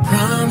 call it.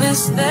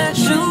 Promise that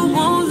you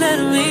won't let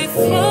me fall.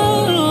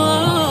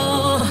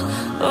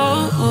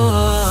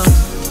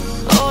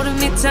 Holding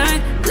me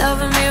tight,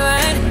 loving me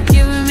right,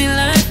 giving me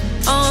life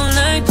all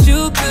night.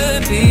 You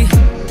could be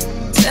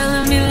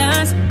telling me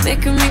lies,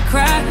 making me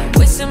cry,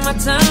 wasting my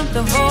time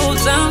the whole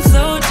time.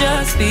 So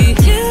just be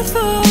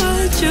careful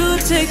what you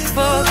take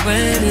for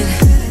granted.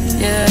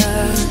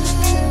 Yeah.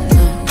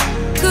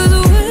 'Cause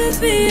with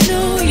me,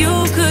 no, you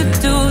could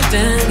do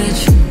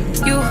damage.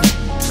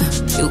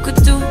 You could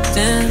do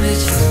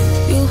damage.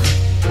 You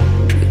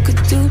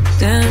could do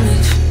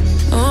damage.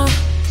 Oh,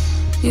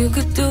 you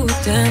could do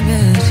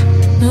damage.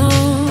 No,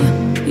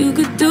 you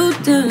could do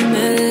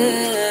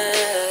damage.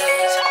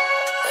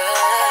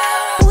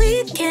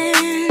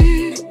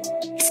 Weekend,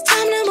 it's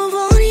time to move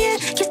on, yeah.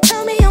 You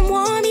tell me I'm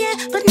warm, yeah,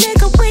 but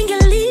nigga, when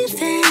you're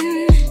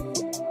leaving,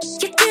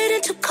 you're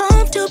getting too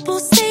comfortable.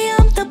 Say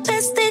I'm the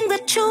best thing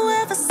that you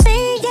ever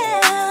seen,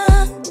 yeah.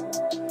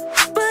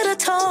 But I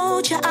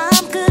told you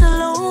I'm good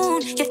alone.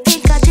 You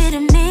think I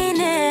didn't mean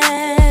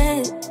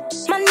it?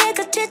 My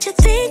nigga, did you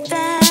think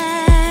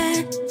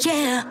that?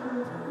 Yeah.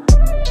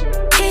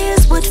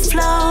 Tears would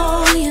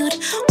flow, you'd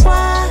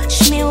watch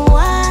me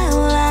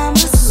while I'm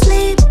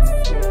asleep.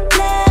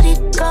 Let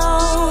it go,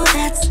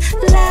 that's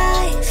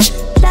life,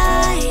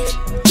 life,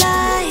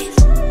 life.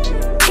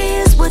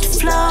 Tears would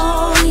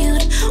flow,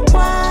 you'd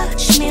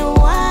watch me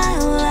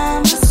while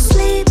I'm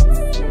asleep.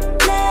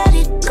 Let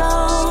it go,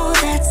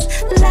 that's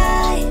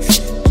life,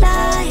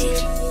 life,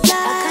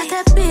 life. I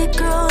got that big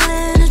girl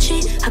energy,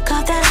 I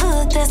got that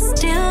hood that's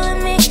still in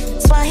me.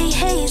 That's why he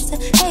hates to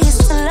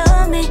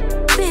love me.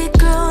 Big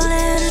girl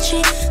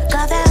energy,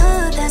 got that hood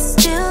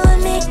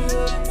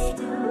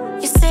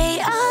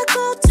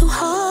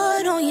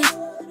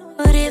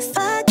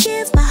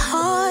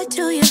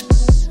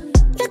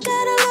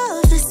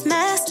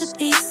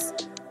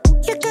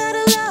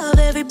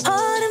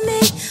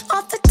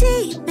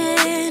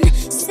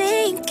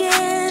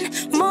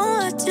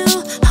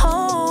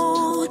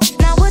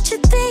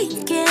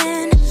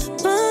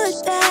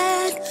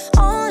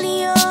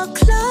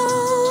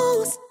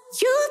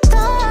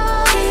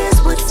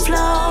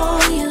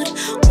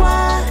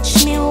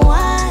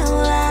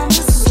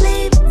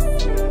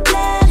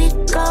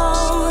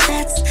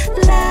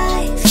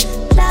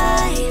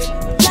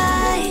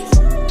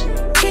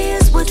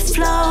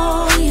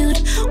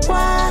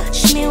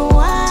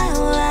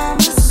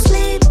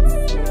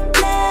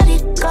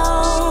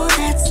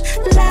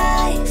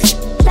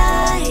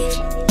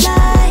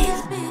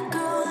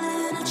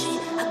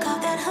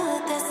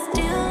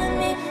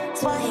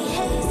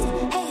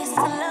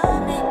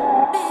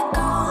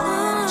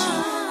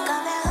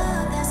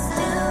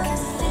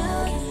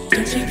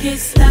you get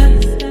stuck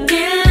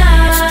in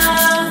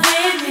love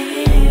with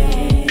me?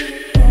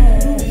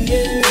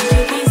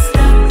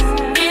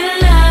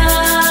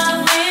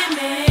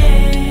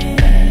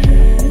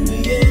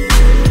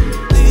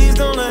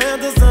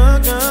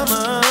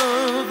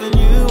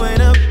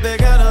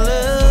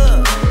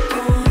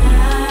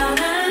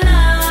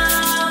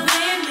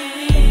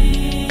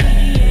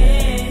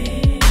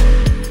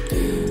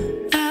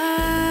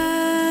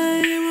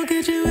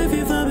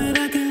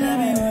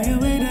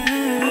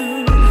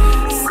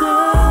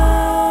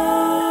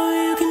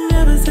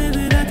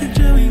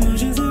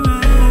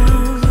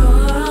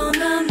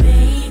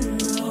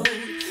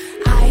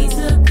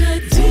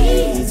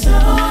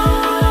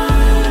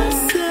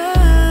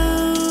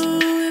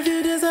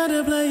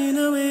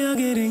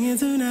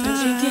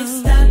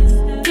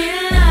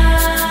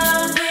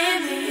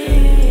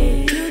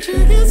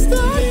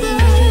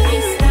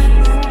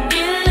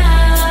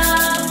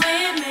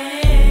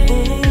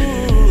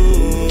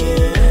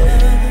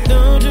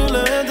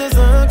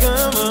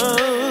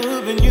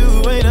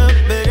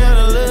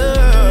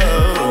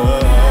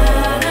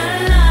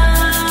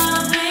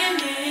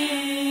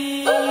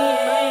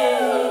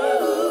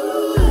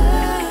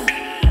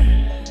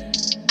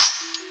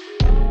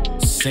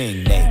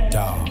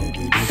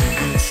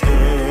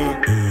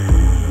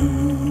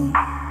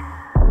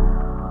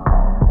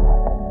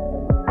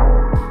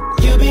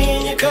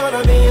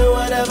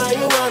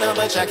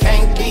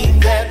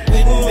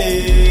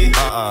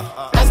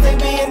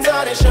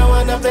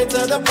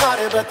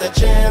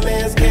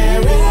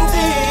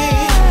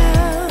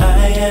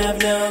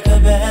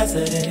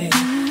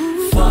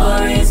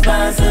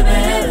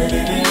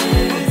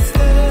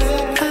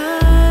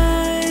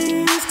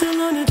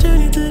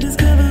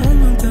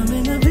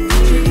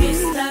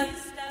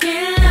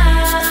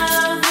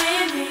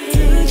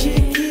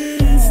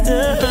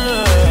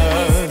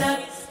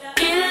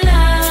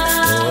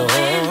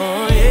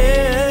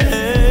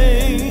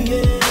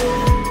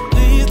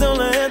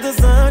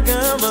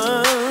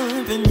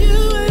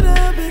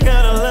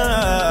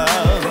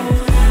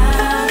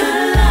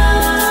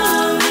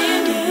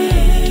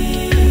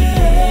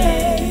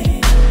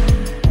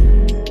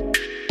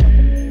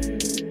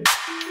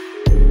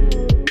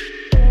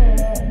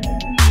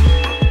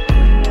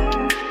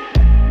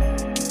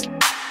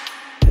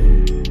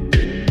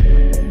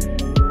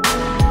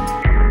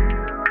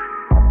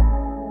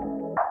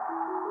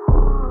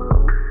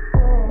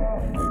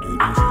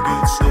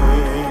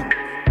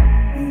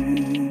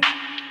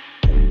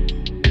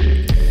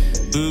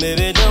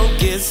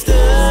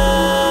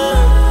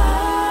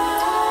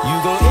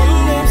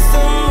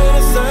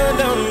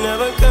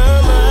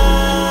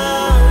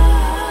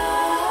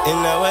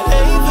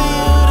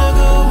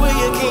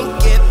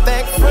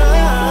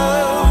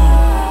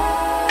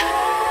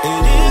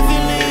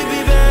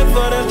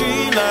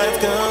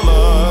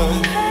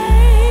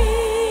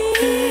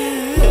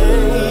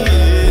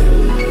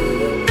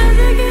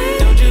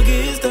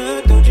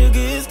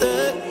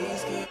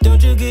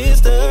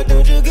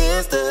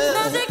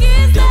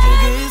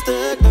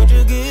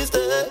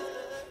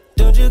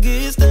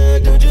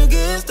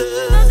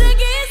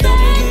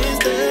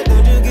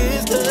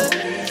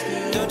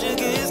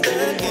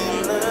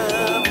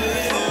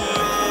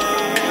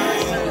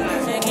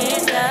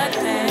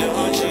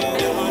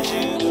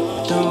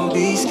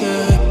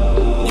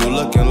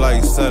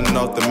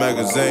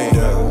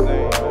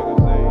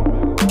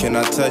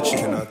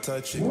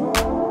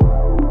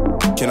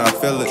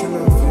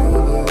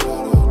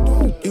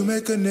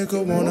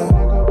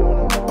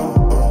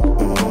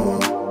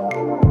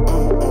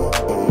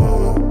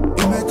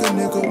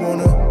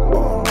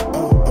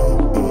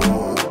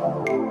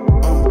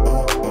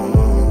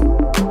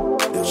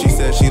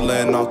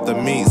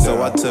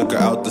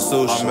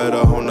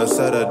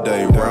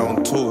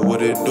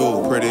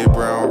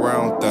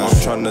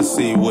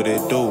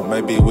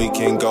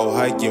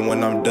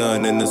 When I'm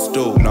done in the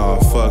stoop, nah,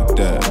 fuck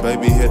that.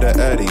 Baby, hit the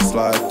Addy,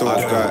 slide through.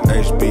 I got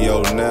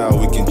HBO now,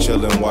 we can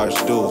chill and watch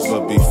dudes.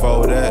 But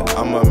before that,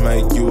 I'ma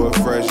make you a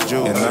fresh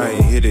juice. And I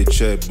ain't hit it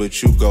yet,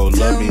 but you go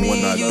love me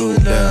when I do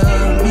that.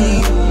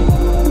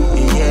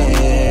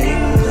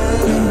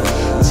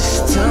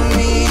 Just tell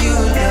me you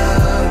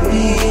love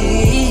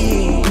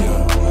me.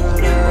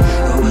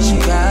 What you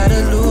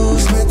gotta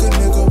lose? Make a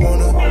nigga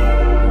wanna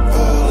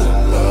fall in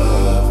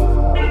love,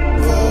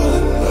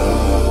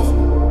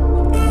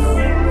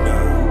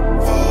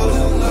 fall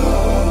in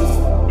love.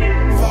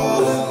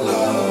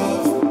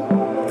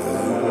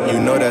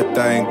 Know that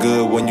thing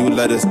good when you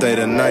let her stay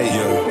the night.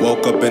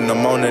 Woke up in the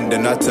morning,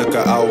 then I took her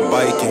out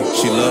biking.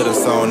 She loved the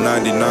song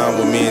 99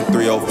 with me in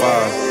 305.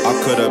 I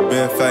could've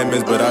been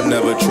famous, but I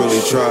never truly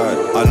tried.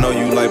 I know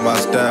you like my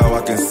style,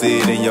 I can see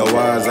it in your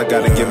eyes. I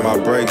gotta get my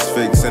brakes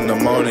fixed in the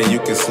morning, you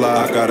can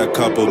slide. I got a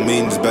couple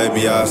meetings,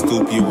 baby, I'll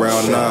scoop you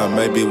round 9.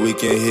 Maybe we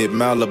can hit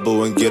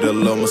Malibu and get a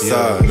little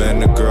massage.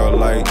 Man, a girl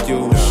like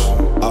you,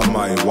 I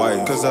might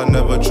wife, cause I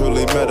never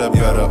truly met a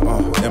better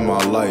in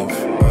my life.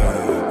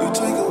 You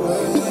take away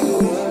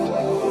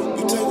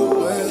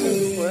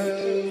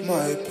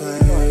my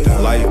pain.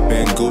 Life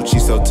been Gucci,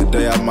 so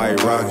today I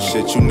might rock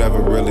shit. You never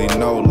really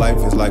know, life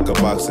is like a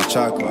box of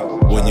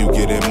chocolate. When you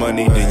get in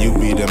money, then you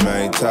be the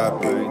main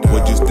topic.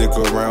 Would you stick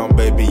around,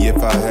 baby,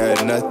 if I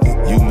had nothing?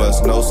 You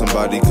must know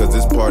somebody, cause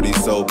this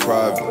party's so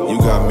private. You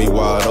got me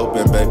wide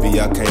open, baby,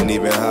 I can't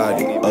even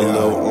hide it. A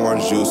little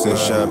orange juice and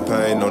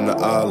champagne on the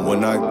island.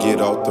 When I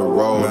get off the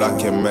road, I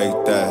can make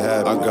that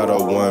happen. I got a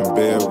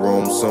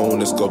 1-bedroom,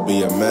 soon it's gonna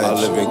be a match. I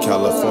live in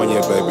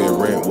California, baby,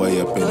 rent way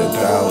up in the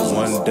thousands.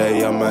 One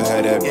day I'ma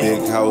have that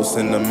big house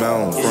in the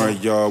mountains.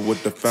 Front yard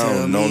with the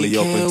fountain, only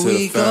open to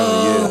the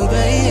fountain,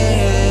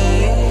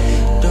 yeah.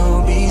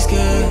 Don't be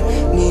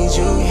scared, need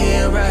you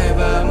here right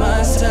by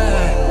my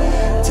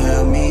side.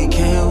 Tell me,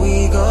 can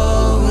we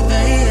go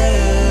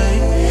there?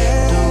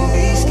 Don't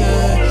be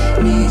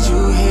scared, need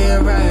you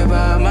here right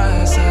by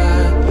my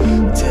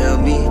side. Tell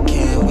me,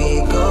 can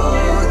we go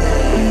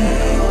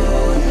there?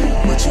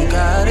 What you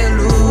gotta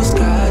lose,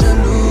 tell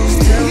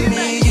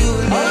me you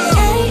love.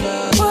 Say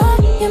what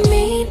you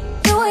mean,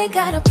 you ain't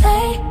gotta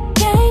play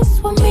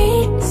games with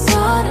me. It's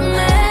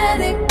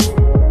automatic,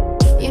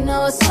 you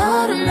know it's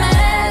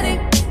automatic.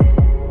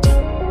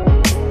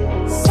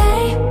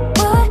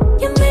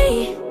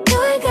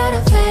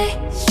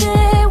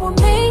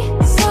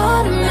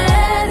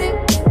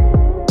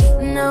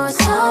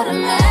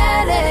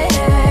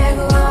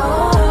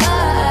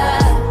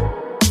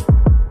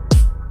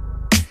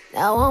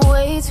 Now I'm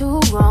way too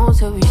grown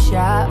to be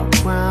shy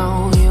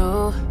around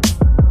you.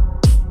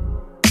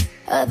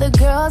 Other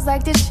girls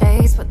like to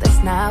chase, but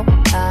that's not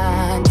what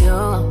I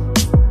do.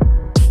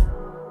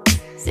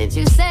 Since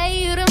you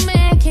say you the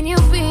man, can you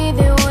be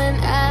there when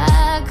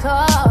I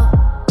call?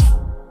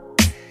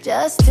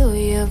 Just do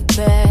your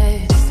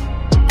best.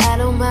 I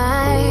don't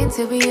mind,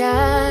 to be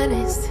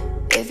honest.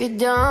 If you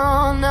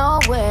don't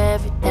know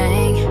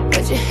everything,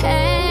 put your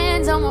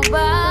hands on my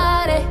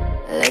body.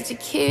 Let you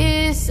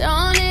kiss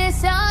on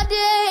this all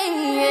day,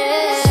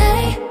 yeah.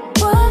 Say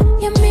what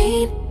you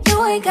mean,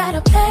 you ain't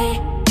gotta play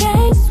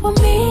games with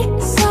me.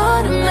 It's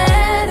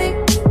automatic,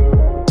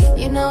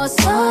 you know it's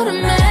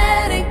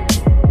automatic.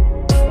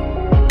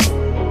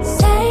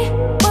 Say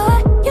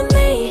what you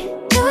mean,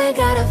 you ain't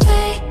gotta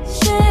fake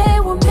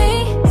shit with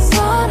me. It's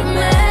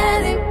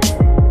automatic,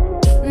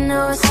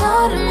 no it's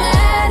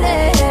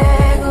automatic.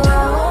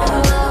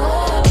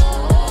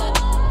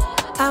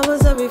 I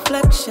was a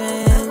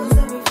reflection.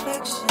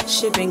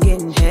 Shit been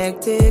getting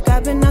hectic.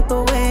 I've been out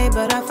the way,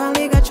 but I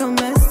finally got your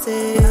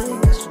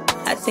message.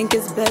 I think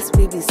it's best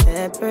we be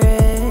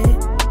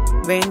separate.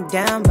 Rain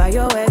down by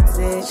your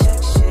exit.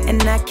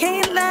 And I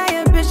can't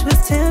lie, a bitch was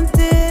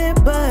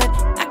tempted, but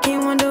I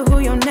can't wonder who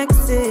your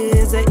next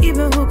is, or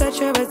even who got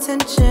your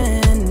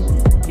attention.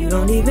 You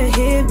don't even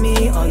hear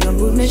me, all your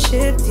movement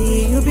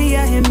shifty. You be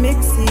out here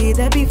mixy,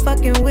 that be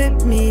fucking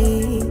with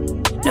me.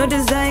 No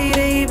desire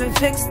to even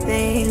fix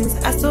things.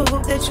 I still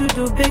hope that you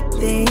do big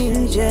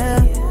things,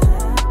 yeah.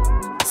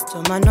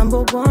 Still my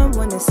number one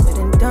when it's said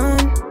and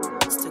done.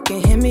 Still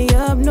can hit me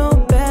up, no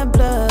bad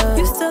blood.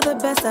 You still the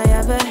best I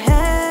ever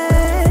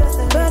had,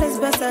 but it's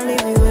best I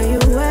leave you where you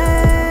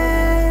at.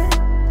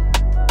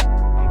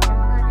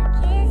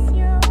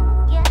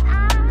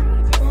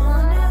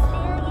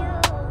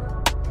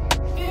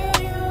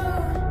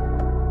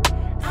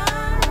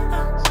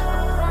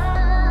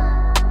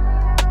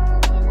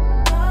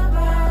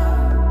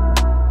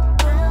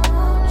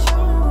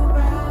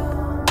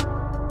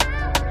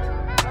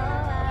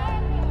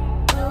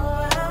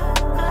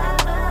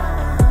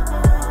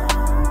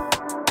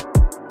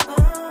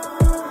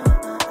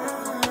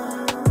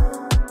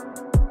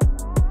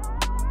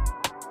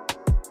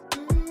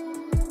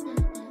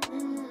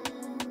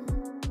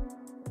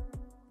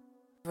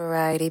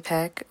 Variety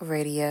Pack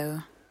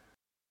Radio.